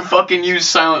 If you fucking use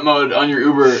silent mode on your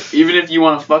Uber, even if you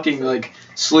wanna fucking, like,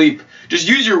 sleep, just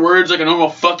use your words like a normal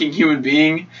fucking human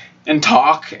being and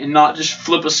talk and not just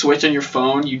flip a switch on your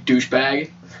phone, you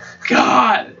douchebag.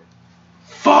 God.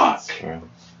 Fuck. True.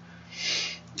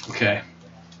 Okay.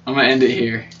 I'm gonna end it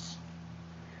here.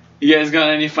 You guys got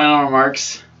any final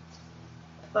remarks?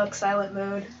 Fuck silent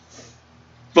mode.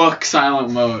 Fuck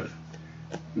silent mode.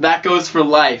 That goes for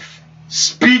life.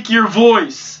 Speak your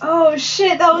voice. Oh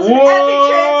shit, that was Whoa! an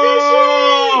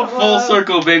epic transition! Full Whoa.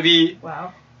 circle, baby.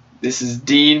 Wow. This is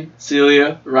Dean,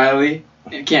 Celia, Riley,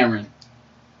 and Cameron.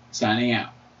 Signing out.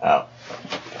 Out.